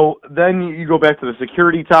 So then you go back to the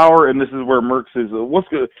security tower, and this is where Merc says,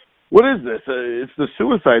 what is this? It's the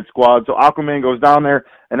Suicide Squad. So Aquaman goes down there,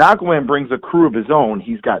 and Aquaman brings a crew of his own.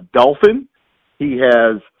 He's got Dolphin. He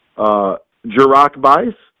has Jurok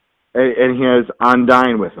buys, and he has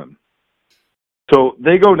Undyne with him. So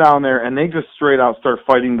they go down there, and they just straight out start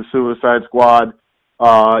fighting the Suicide Squad.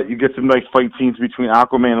 You get some nice fight scenes between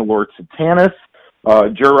Aquaman and Lord Satanas.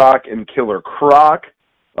 Jurok and Killer Croc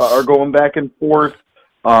are going back and forth.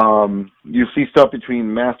 You see stuff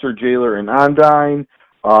between Master Jailer and Undyne.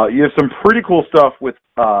 You have some pretty cool stuff with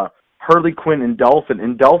Harley Quinn and Dolphin.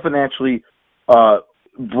 And Dolphin actually does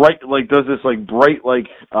this bright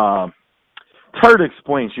it's hard to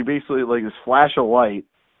explain. She basically this flash of light,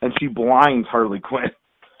 and she blinds Harley Quinn,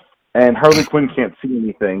 and Harley Quinn can't see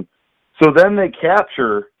anything. So then they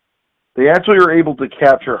actually are able to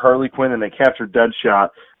capture Harley Quinn, and they capture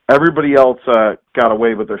Deadshot. Everybody else got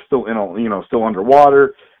away, but they're still still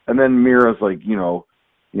underwater. And then Mira's you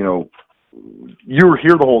were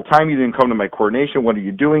here the whole time. You didn't come to my coronation. What are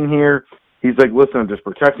you doing here? He's like, listen, I'm just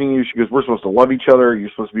protecting you. She goes, we're supposed to love each other. You're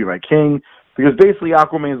supposed to be my king. Because basically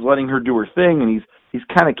Aquaman's letting her do her thing, and he's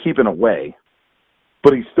kind of keeping away.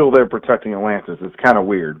 But he's still there protecting Atlantis. It's kind of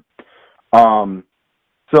weird.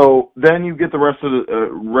 So then you get the rest of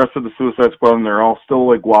the Suicide Squad, and they're all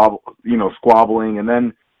still squabbling. And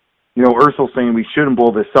then, Ursul's saying we shouldn't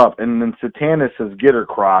blow this up. And then Satanas says, get her,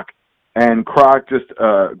 Croc. And Croc just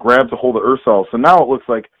grabs a hold of Ursul. So now it looks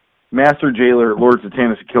like Master Jailer, Lord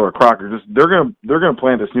Satanas, and Killer Croc are they're gonna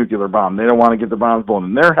plant this nuclear bomb. They don't want to get the bombs blown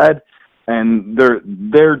in their head, and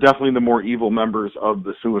they're definitely the more evil members of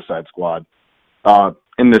the Suicide Squad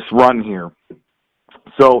in this run here.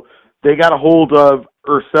 So they got a hold of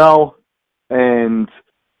Ursul, and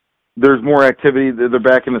there's more activity. They're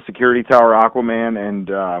back in the security tower, Aquaman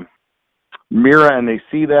and Mira, and they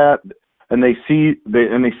see that, and they see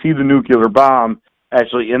the nuclear bomb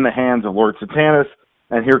actually in the hands of Lord Satanas.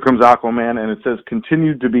 And here comes Aquaman, and it says,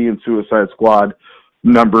 continued to be in Suicide Squad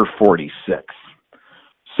number 46.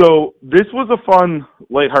 So this was a fun,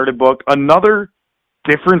 lighthearted book. Another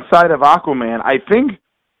different side of Aquaman. I think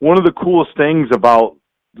one of the coolest things about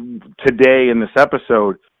today in this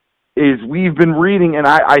episode is we've been reading, and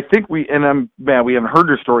I think we haven't heard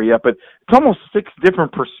her story yet, but it's almost 6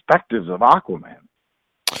 different perspectives of Aquaman.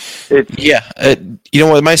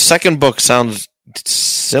 My second book sounds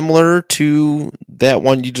similar to that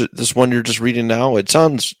one this one you're just reading now. It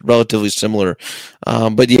sounds relatively similar,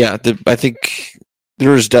 but yeah, I think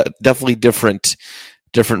there's definitely different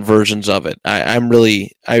versions of it.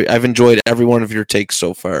 I've enjoyed every one of your takes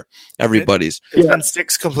so far. Everybody's. It's been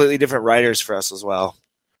 6 completely different writers for us as well.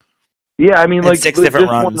 Yeah, I mean, 6 different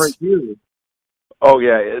runs. One right here. Oh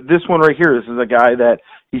yeah, this one right here. This is a guy that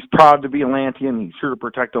he's proud to be Atlantean. He's here to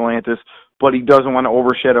protect Atlantis, but he doesn't want to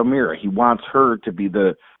overshadow Mira. He wants her to be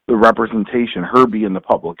the representation, her being the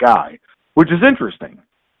public eye, which is interesting.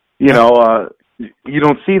 You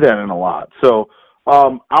don't see that in a lot. So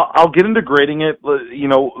I'll get into grading it.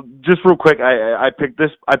 Just real quick. I picked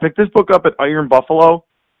this book up at Iron Buffalo.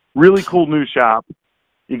 Really cool new shop.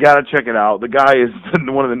 You got to check it out. The guy is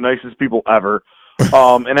one of the nicest people ever.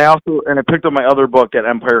 And I picked up my other book at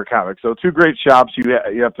Empire Comics. So 2 great shops. You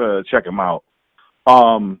have to check them out.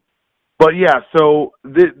 But yeah, so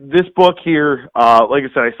this book here, like I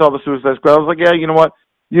said, I saw the Suicide Squad. I was like, yeah, you know what?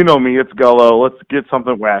 You know me, it's Gullo. Let's get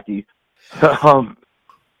something wacky.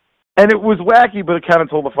 And it was wacky, but it kind of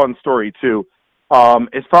told a fun story too.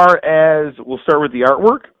 As far as, we'll start with the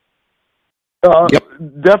artwork. Yep.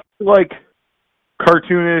 Definitely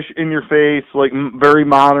cartoonish, in your face, very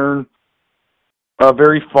modern,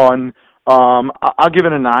 very fun. I'll give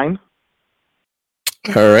it a 9.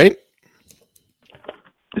 All right.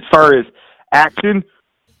 As far as action,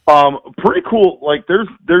 pretty cool. There's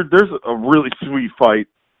a really sweet fight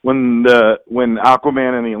when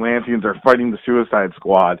Aquaman and the Atlanteans are fighting the Suicide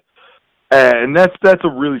Squad, and that's a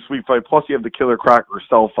really sweet fight. Plus, you have the Killer Croc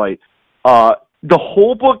Ursul fight. The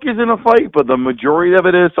whole book isn't a fight, but the majority of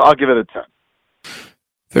it is. So I'll give it a 10.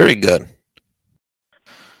 Very good.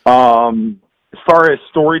 As far as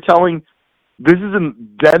storytelling, this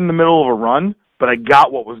isn't dead in the middle of a run, but I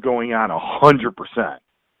got what was going on 100%,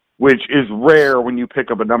 which is rare when you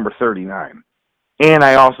pick up a number 39. And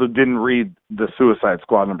I also didn't read the Suicide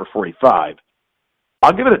Squad number 45.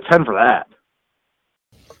 I'll give it a 10 for that.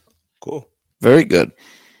 Cool. Very good.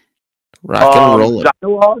 Rock and roll.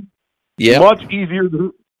 Dialogue, yeah, much easier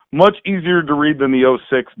to read than the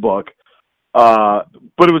 06 book.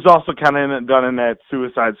 But it was also kind of done in that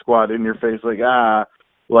Suicide Squad in your face,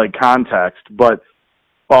 context. But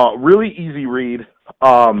really easy read.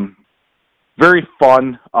 Very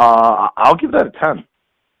fun. I'll give that a 10.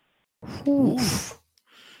 Oof.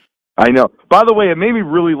 I know. By the way, it made me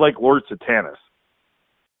really like Lord Satanas.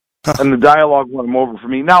 And the dialogue won him over for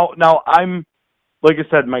me. Now I'm like I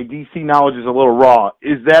said, my DC knowledge is a little raw.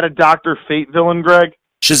 Is that a Dr. Fate villain, Greg?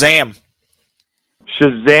 Shazam.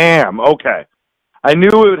 Okay. I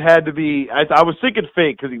knew it had to be. I was thinking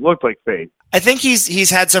Fate because he looked like Fate. I think he's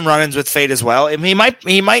had some run-ins with Fate as well. I mean,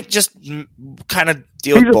 he might just kind of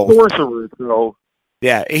deal with both. He's a sorcerer, so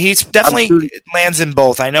yeah, he's definitely lands in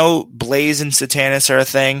both. I know Blaze and Satanas are a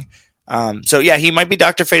thing. So yeah, he might be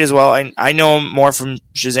Dr. Fate as well. I know him more from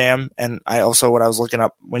Shazam, and I also, what I was looking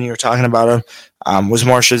up when you were talking about him, was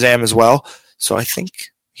more Shazam as well. So I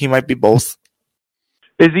think he might be both.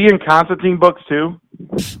 Is he in Constantine books too?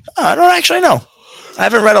 I don't actually know. I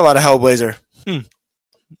haven't read a lot of Hellblazer.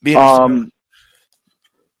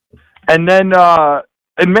 And then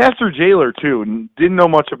and Master Jailer too. Didn't know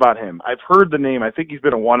much about him. I've heard the name. I think he's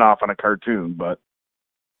been a one-off on a cartoon, but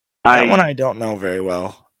that one I don't know very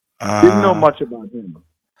well. Didn't know much about him.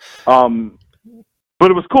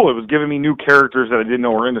 But it was cool. It was giving me new characters that I didn't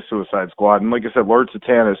know were in the Suicide Squad. And like I said, Lord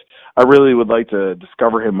Satanas, I really would like to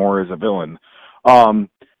discover him more as a villain. And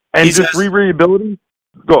he's just rereadability.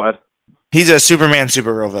 Go ahead. He's a Superman,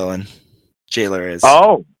 Supergirl villain. Jailer is.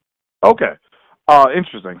 Oh, okay.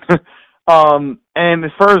 Interesting. And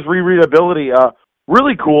as far as rereadability,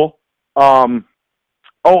 really cool.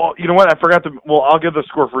 Oh, you know what? I forgot to. Well, I'll give the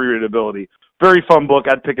score for rereadability. Very fun book.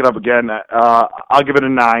 I'd pick it up again. I'll give it a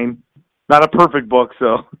 9. Not a perfect book,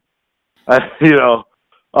 so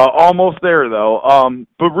almost there though.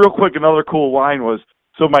 But real quick, another cool line was,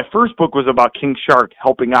 so my first book was about King Shark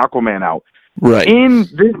helping Aquaman out. Right. In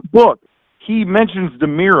this book, he mentions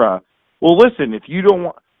Demira. Well, listen, if you don't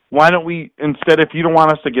want, why don't we instead? If you don't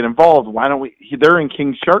want us to get involved, why don't we? They're in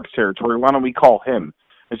King Shark's territory. Why don't we call him?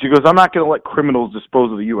 And she goes, I'm not going to let criminals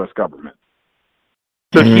dispose of the U.S. government.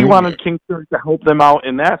 So he wanted King Shark to help them out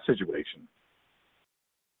in that situation.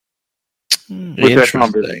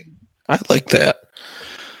 Interesting. I like that.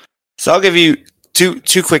 So I'll give you two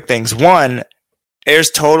quick things. One,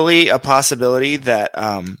 there's totally a possibility that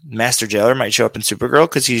Master Jailer might show up in Supergirl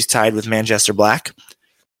because he's tied with Manchester Black.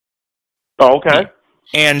 Oh, okay.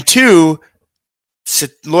 And two,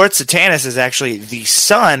 Lord Satanas is actually the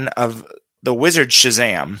son of the wizard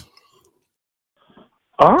Shazam.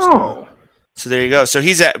 Oh. So there you go. So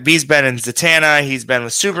he's been in Zatanna. He's been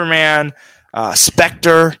with Superman,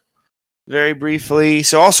 Spectre, very briefly.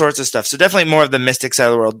 So all sorts of stuff. So definitely more of the mystic side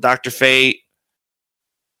of the world. Dr. Fate.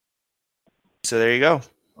 So there you go.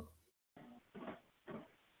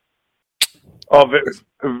 Oh, very,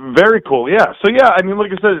 very cool. Yeah. So yeah, I mean,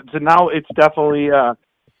 like I said, so now it's definitely,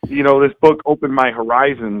 this book opened my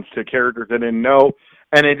horizons to characters I didn't know,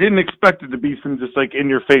 and I didn't expect it to be some just like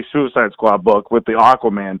in-your-face Suicide Squad book with the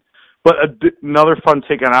Aquaman, but another fun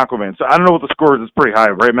take on Aquaman. So I don't know what the score is. It's pretty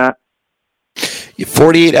high, right, Matt?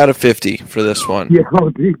 48 out of 50 for this one. Yeah,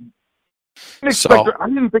 dude. I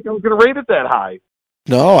didn't think I was going to rate it that high.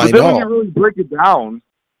 No, but I then know. When you really break it down,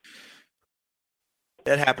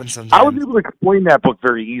 that happens sometimes. I was able to explain that book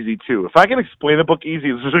very easy too. If I can explain a book easy,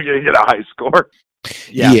 it's going to get a high score.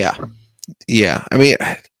 Yeah. I mean,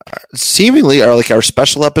 seemingly our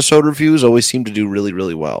special episode reviews always seem to do really,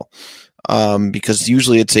 really well. Because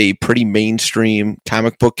usually it's a pretty mainstream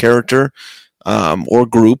comic book character or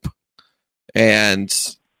group,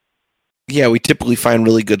 and yeah, we typically find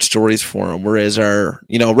really good stories for them. Whereas our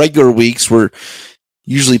regular weeks, we're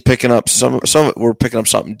usually picking up we're picking up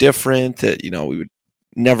something different that we would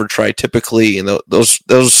never try typically, and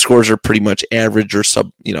those scores are pretty much average or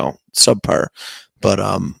subpar. But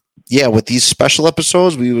with these special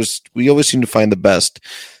episodes, we always seem to find the best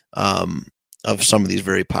of some of these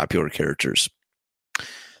very popular characters.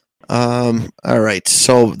 All right,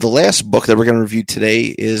 so the last book that we're going to review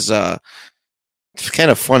today is it's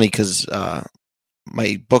kind of funny because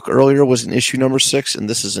my book earlier was in issue number 6, and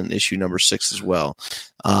this is in issue number 6 as well.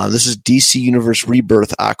 This is DC Universe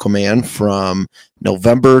Rebirth Aquaman from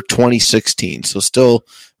November 2016, so still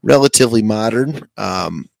relatively modern.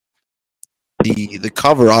 The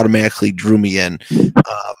cover automatically drew me in,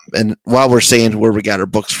 and while we're saying where we got our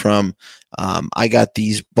books from, I got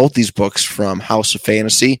both these books from House of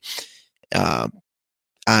Fantasy on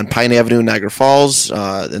Pine Avenue, Niagara Falls,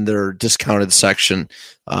 in their discounted section.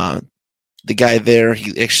 The guy there,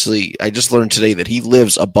 I just learned today that he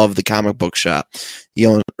lives above the comic book shop.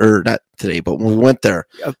 Not today, but when we went there,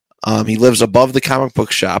 he lives above the comic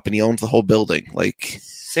book shop, and he owns the whole building.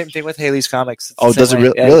 Same thing with Haley's Comics. Does it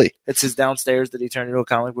really? It's his downstairs that he turned into a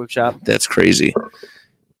comic book shop. That's crazy.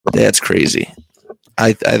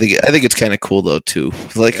 I think it's kind of cool though too.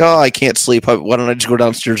 Like, I can't sleep. Why don't I just go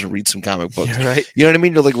downstairs and read some comic books? You're right. You know what I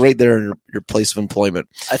mean? You're like right there in your place of employment.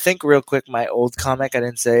 I think real quick, my old comic I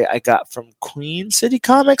didn't say I got from Queen City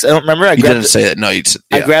Comics. I don't remember. You didn't say that. No,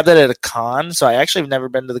 I grabbed it at a con, so I actually have never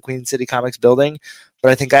been to the Queen City Comics building,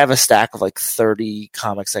 but I think I have a stack of like 30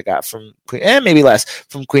 comics I got from maybe less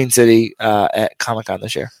from Queen City at Comic-Con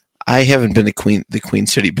this year. I haven't been to the Queen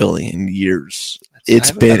City building in years.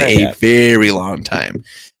 It's been a very long time.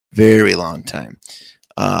 Very long time.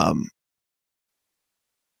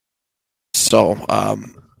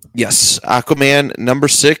 Yes, Aquaman number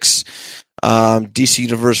 6, DC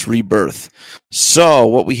Universe Rebirth. So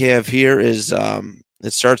what we have here is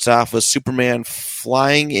it starts off with Superman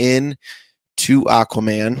flying in to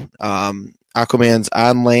Aquaman. Aquaman's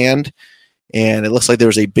on land, and it looks like there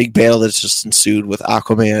was a big battle that's just ensued with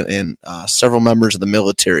Aquaman and several members of the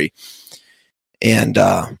military. And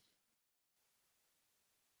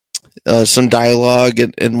some dialogue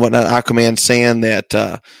and whatnot. Aquaman saying that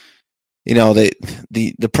the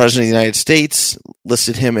president of the United States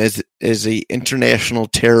listed him as a international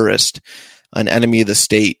terrorist, an enemy of the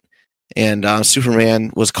state, and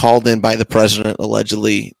Superman was called in by the president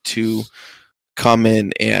allegedly to come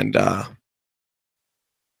in and I'm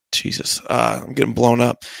getting blown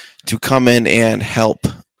up, to come in and help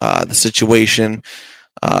the situation,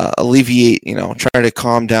 alleviate, try to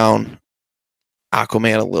calm down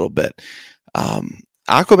Aquaman a little bit.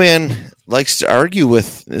 Aquaman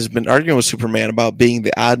has been arguing with Superman about being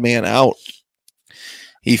the odd man out.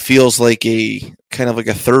 He feels like a kind of like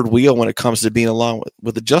a third wheel when it comes to being along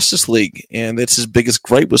with the Justice League, and that's his biggest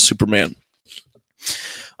gripe with Superman.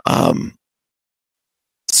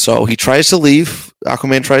 So he tries to leave.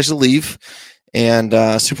 Aquaman tries to leave,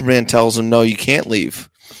 and Superman tells him, "No, you can't leave."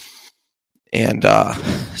 And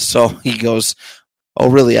so he goes, "Oh,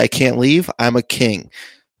 really? I can't leave? I'm a king."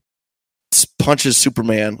 Punches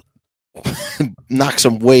Superman, knocks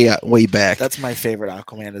him way back. That's my favorite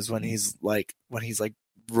Aquaman, is when he's like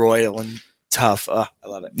royal and tough. I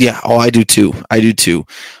love it. Yeah. Oh, I do too.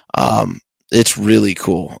 It's really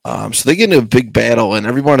cool. So they get into a big battle, and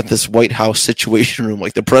everyone at this White House Situation Room,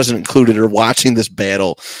 like the president included, are watching this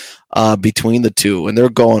battle between the two, and they're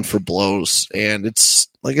going for blows. And it's,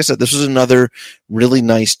 like I said, this was another really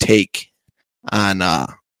nice take on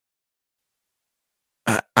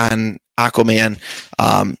Aquaman.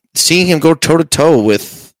 Seeing him go toe to toe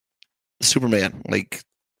with Superman, like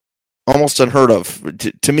almost unheard of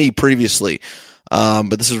to me previously.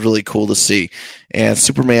 But this is really cool to see. And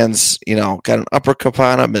Superman's, got an uppercut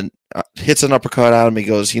on him and hits an uppercut on him. He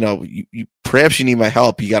goes, perhaps you need my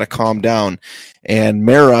help. You got to calm down. And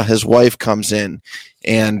Mara, his wife, comes in,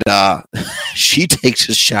 and she takes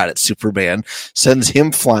a shot at Superman, sends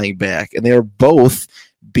him flying back, and they are both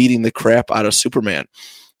beating the crap out of Superman.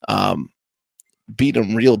 Beat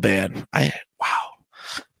him real bad.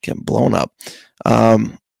 Getting blown up.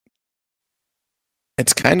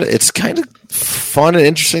 It's kind of fun and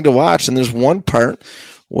interesting to watch. And there's one part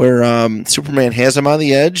where Superman has him on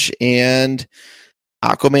the edge, and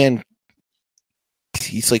Aquaman,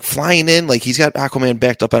 he's like flying in, like he's got Aquaman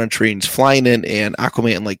backed up on a tree, and he's flying in, and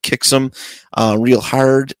Aquaman like kicks him real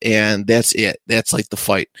hard, and that's it. That's like the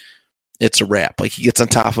fight. It's a wrap. Like he gets on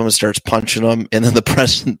top of him and starts punching him, and then the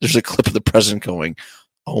president, there's a clip of the president going,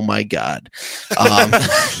 "Oh my God."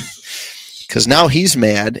 Because now he's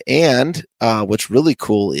mad, and what's really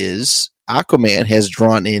cool is Aquaman has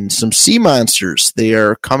drawn in some sea monsters. They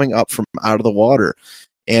are coming up from out of the water,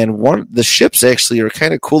 and the ships actually are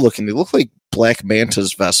kind of cool looking. They look like Black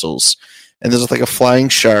Manta's vessels, and there's like a flying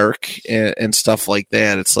shark and stuff like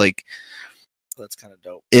that. It's like, that's kind of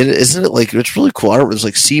dope. Isn't it? Like, it's really cool art. There's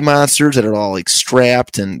like sea monsters that are all like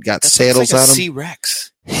strapped and got saddles on them. Sea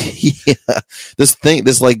Rex. Yeah, this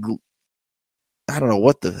like, I don't know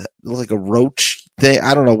what like a roach thing.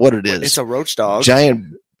 I don't know what it is. It's a roach dog.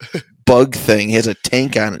 Giant bug thing. He has a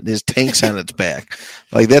tank on it. There's tanks on its back.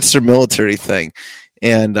 Like that's their military thing.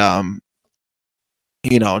 And,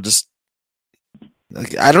 just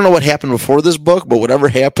like, I don't know what happened before this book, but whatever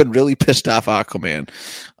happened really pissed off Aquaman,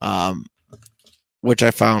 which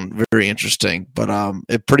I found very interesting. But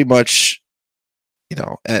it pretty much,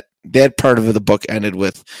 at that part of the book ended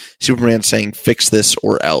with Superman saying, "Fix this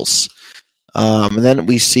or else." And then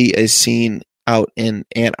we see a scene out in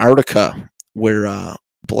Antarctica where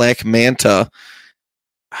Black Manta,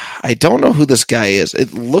 I don't know who this guy is.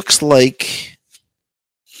 It looks like,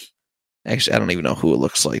 actually, I don't even know who it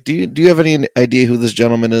looks like. Do you have any idea who this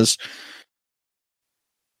gentleman is?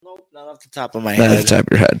 Nope, not off the top of my head. Not off the top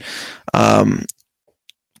of your head.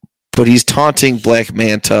 But he's taunting Black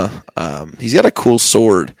Manta. He's got a cool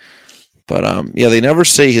sword, But they never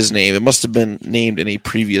say his name. It must have been named in a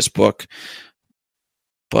previous book.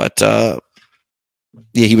 But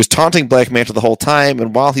he was taunting Black Manta the whole time,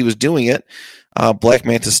 and while he was doing it, Black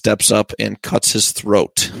Manta steps up and cuts his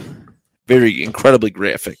throat. Very incredibly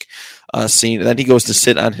graphic scene. And then he goes to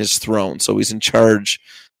sit on his throne, so he's in charge.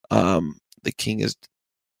 The king is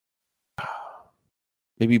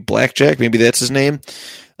maybe Blackjack. Maybe that's his name.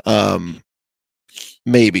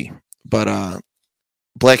 Maybe, but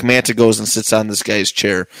Black Manta goes and sits on this guy's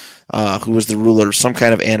chair, who was the ruler of some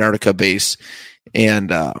kind of Antarctica base,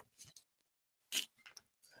 and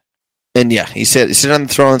he sits on the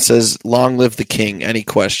throne and says, "Long live the king." Any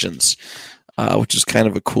questions? Which is kind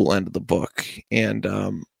of a cool end of the book. And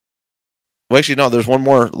actually, no, there's one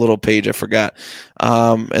more little page I forgot.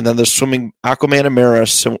 And then there's Aquaman and Mera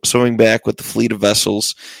swimming back with the fleet of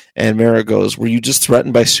vessels. And Mera goes, "Were you just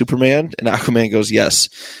threatened by Superman?" And Aquaman goes, "Yes."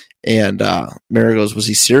 And Mera goes, "Was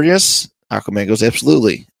he serious?" Aquaman goes,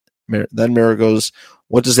 "Absolutely." Then Mera goes,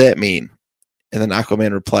 "What does that mean?" And then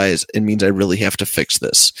Aquaman replies, "It means I really have to fix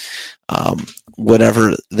this,"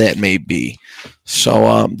 whatever that may be.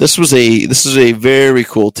 So this is a very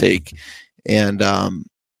cool take, and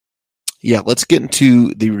let's get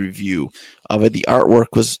into the review of it. The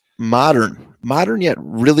artwork was modern yet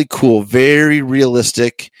really cool, very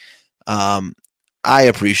realistic. I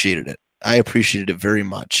appreciated it. I appreciated it very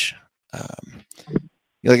much.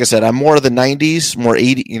 Like I said, I'm more of the 90s, more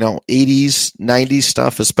 80s, 90s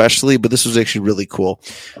stuff especially, but this was actually really cool.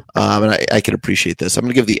 And I can appreciate this. I'm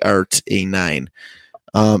going to give the art a 9.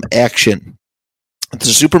 Action. The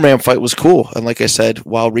Superman fight was cool. And like I said,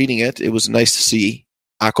 while reading it, it was nice to see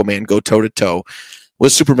Aquaman go toe-to-toe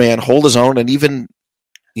with Superman, hold his own, and even,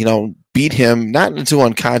 beat him, not into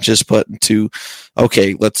unconscious, but into,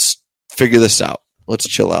 okay, let's figure this out. Let's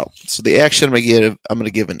chill out. So the action I'm going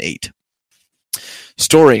to give an 8.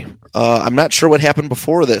 Story. I'm not sure what happened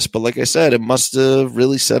before this, but like I said, it must have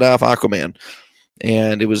really set off Aquaman.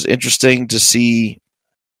 And it was interesting to see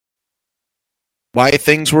why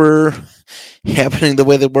things were happening the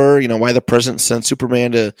way they were, why the president sent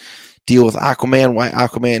Superman to deal with Aquaman, why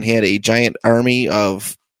Aquaman had a giant army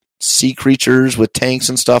of sea creatures with tanks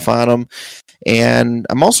and stuff on them. And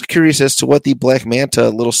I'm also curious as to what the Black Manta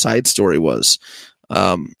little side story was,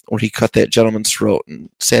 where he cut that gentleman's throat and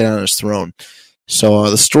sat on his throne. So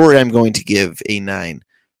the story I'm going to give a 9.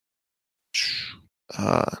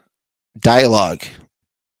 Dialogue.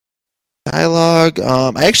 I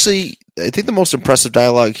think the most impressive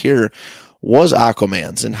dialogue here was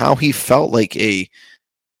Aquaman's and how he felt like the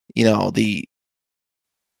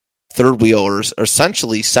third wheel or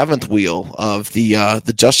essentially seventh wheel of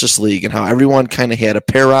the Justice League, and how everyone kind of had a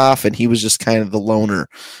pair off and he was just kind of the loner.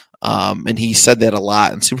 And he said that a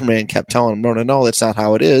lot, and Superman kept telling him, no, that's not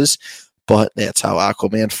how it is. But that's how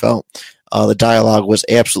Aquaman felt. The dialogue was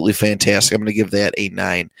absolutely fantastic. I'm going to give that a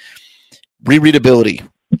 9. Rereadability.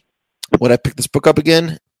 Would I pick this book up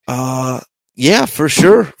again? Yeah, for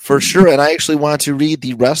sure. And I actually want to read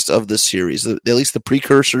the rest of this series, at least the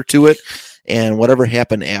precursor to it, and whatever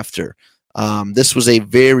happened after. This was a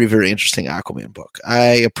very, very interesting Aquaman book. I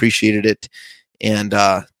appreciated it, and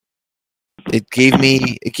it gave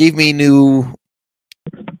me new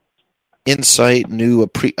insight,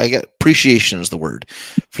 appreciation is the word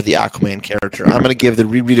for the Aquaman character. I'm going to give the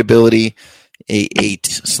rereadability a 8.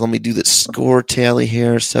 So let me do the score tally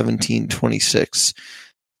here. 17, 26,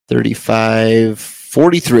 35,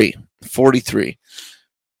 43.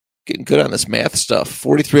 Getting good on this math stuff.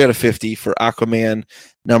 43 out of 50 for Aquaman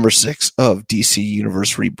number 6 of DC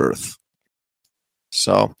Universe Rebirth.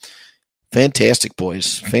 So fantastic,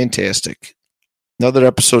 boys. Fantastic. Another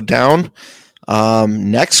episode down.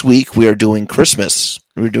 Next week we are doing Christmas.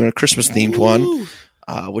 We're doing a Christmas themed one,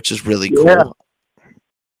 which is really cool. Yeah.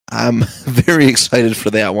 I'm very excited for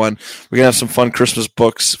that one. We're gonna have some fun Christmas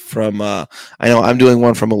books from. I know I'm doing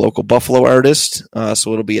one from a local Buffalo artist,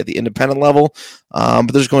 so it'll be at the independent level.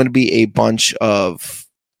 But there's going to be a bunch of.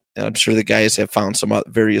 I'm sure the guys have found some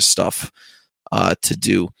various stuff to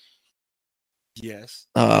do. Yes,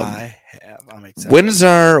 I have. I'm excited.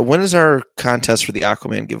 When is our contest for the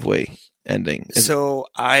Aquaman giveaway ending? So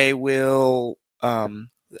I will,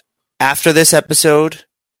 after this episode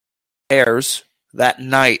airs that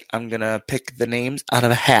night, I'm gonna pick the names out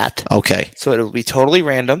of a hat. Okay. So it'll be totally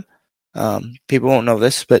random. People won't know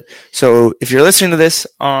this, but so if you're listening to this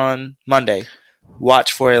on Monday,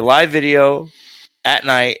 watch for a live video at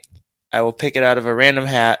night. I will pick it out of a random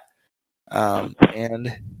hat,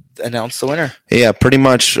 and announce the winner. Yeah, pretty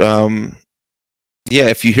much. Yeah,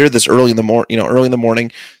 if you hear this early in the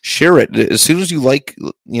morning, share it. As soon as you like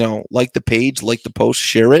the page, like the post,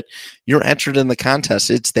 share it. You're entered in the contest.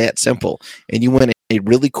 It's that simple, and you win a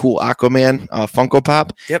really cool Aquaman Funko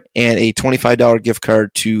Pop. Yep. And a $25 gift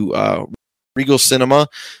card to Regal Cinema.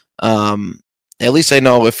 At least I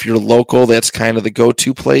know if you're local, that's kind of the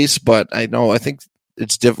go-to place. But I think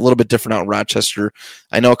it's a little bit different out in Rochester.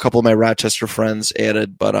 I know a couple of my Rochester friends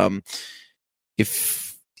added, but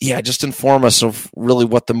just inform us of really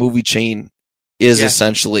what the movie chain is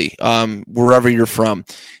essentially, wherever you're from,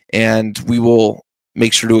 and we will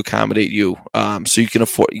make sure to accommodate you, so you can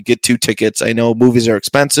get 2 tickets. I know movies are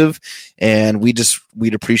expensive, and we'd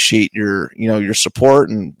appreciate your support,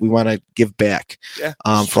 and we want to give back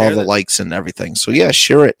for all the likes and everything. So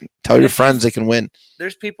share it. Tell your friends they can win.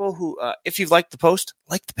 There's people who, if you've liked the post,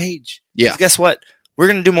 like the page. Yeah. Guess what? We're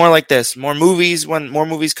going to do more like this. More movies. When more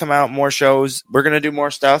movies come out, more shows. We're going to do more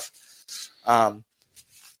stuff. Some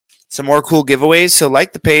more cool giveaways. So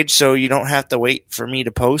like the page so you don't have to wait for me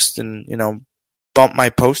to post and, bump my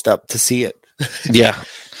post up to see it. Yeah,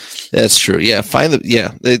 that's true. Yeah.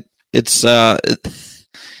 It's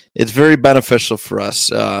very beneficial for us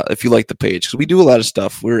if you like the page, because we do a lot of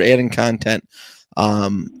stuff. We're adding content.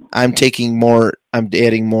 I'm adding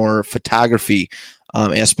more photography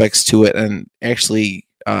aspects to it, and actually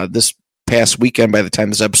this past weekend, by the time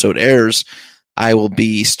this episode airs, I will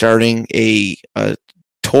be starting a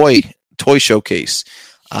toy showcase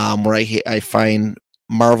where I find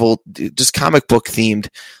Marvel, just comic book themed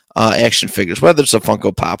action figures, whether it's a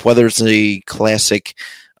Funko Pop, whether it's a classic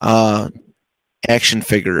action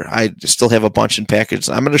figure. I still have a bunch in package.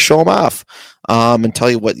 I'm going to show them off and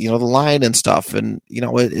tell you what, the line and stuff. And,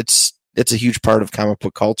 it's a huge part of comic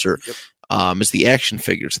book culture. Yep. Is the action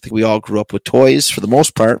figures. I think we all grew up with toys for the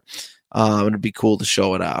most part. It'd be cool to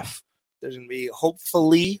show it off. There's going to be,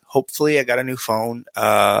 hopefully I got a new phone,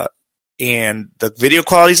 and the video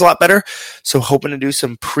quality is a lot better. So hoping to do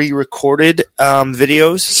some pre-recorded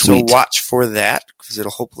videos. Sweet. So watch for that, because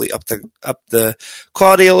it'll hopefully up the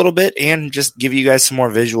quality a little bit and just give you guys some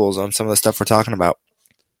more visuals on some of the stuff we're talking about.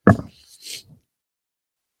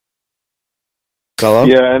 Hello?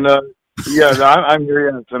 Yeah, and I'm here,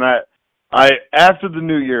 and I after the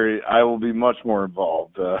new year, I will be much more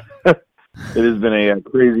involved. It has been a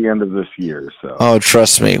crazy end of this year. So. Oh,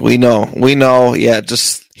 trust me, we know. Yeah,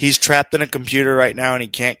 just he's trapped in a computer right now and he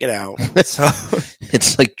can't get out. So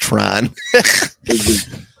it's like Tron.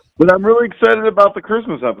 But I'm really excited about the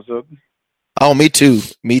Christmas episode. Oh, me too.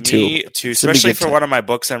 Especially for one of my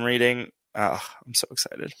books I'm reading. Oh, I'm so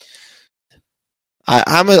excited.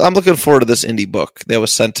 I'm looking forward to this indie book that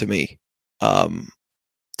was sent to me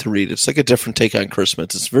to read. It's like a different take on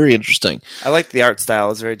Christmas. It's very interesting. I like the art style.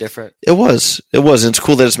 It's very different. It was. And it's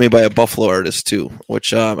cool that it's made by a Buffalo artist too,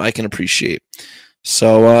 which I can appreciate.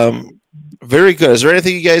 So very good. Is there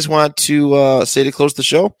anything you guys want to say to close the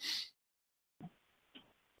show?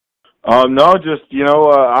 No, just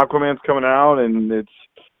Aquaman's coming out, and it's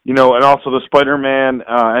and also the Spider-Man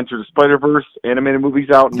Enter the Spider-Verse animated movie's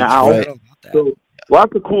out now. Right. So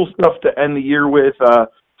lots of cool stuff to end the year with.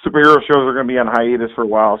 Superhero shows are going to be on hiatus for a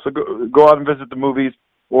while, so go out and visit the movies,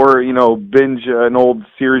 or binge an old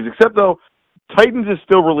series. Except though, Titans is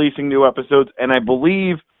still releasing new episodes, and I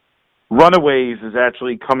believe Runaways is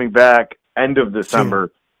actually coming back end of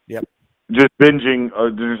December. Yep. Just binging,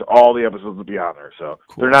 there's all the episodes will be on there, so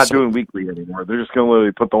cool. They're not doing weekly anymore. They're just going to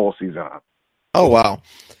literally put the whole season on. Oh wow,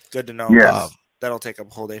 good to know. Yeah, that'll take up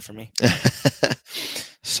a whole day for me.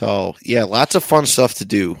 So, lots of fun stuff to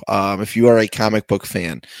do. If you are a comic book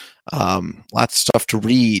fan, lots of stuff to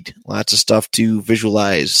read, lots of stuff to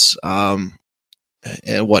visualize, and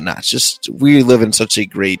whatnot. Just, we live in such a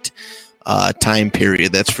great time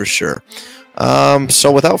period, that's for sure.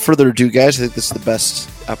 So without further ado, guys, I think this is the best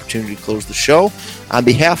opportunity to close the show. On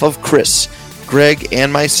behalf of Chris, Greg,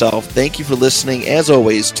 and myself, thank you for listening, as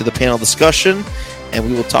always, to the panel discussion, and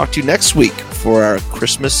we will talk to you next week for our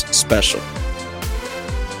Christmas special.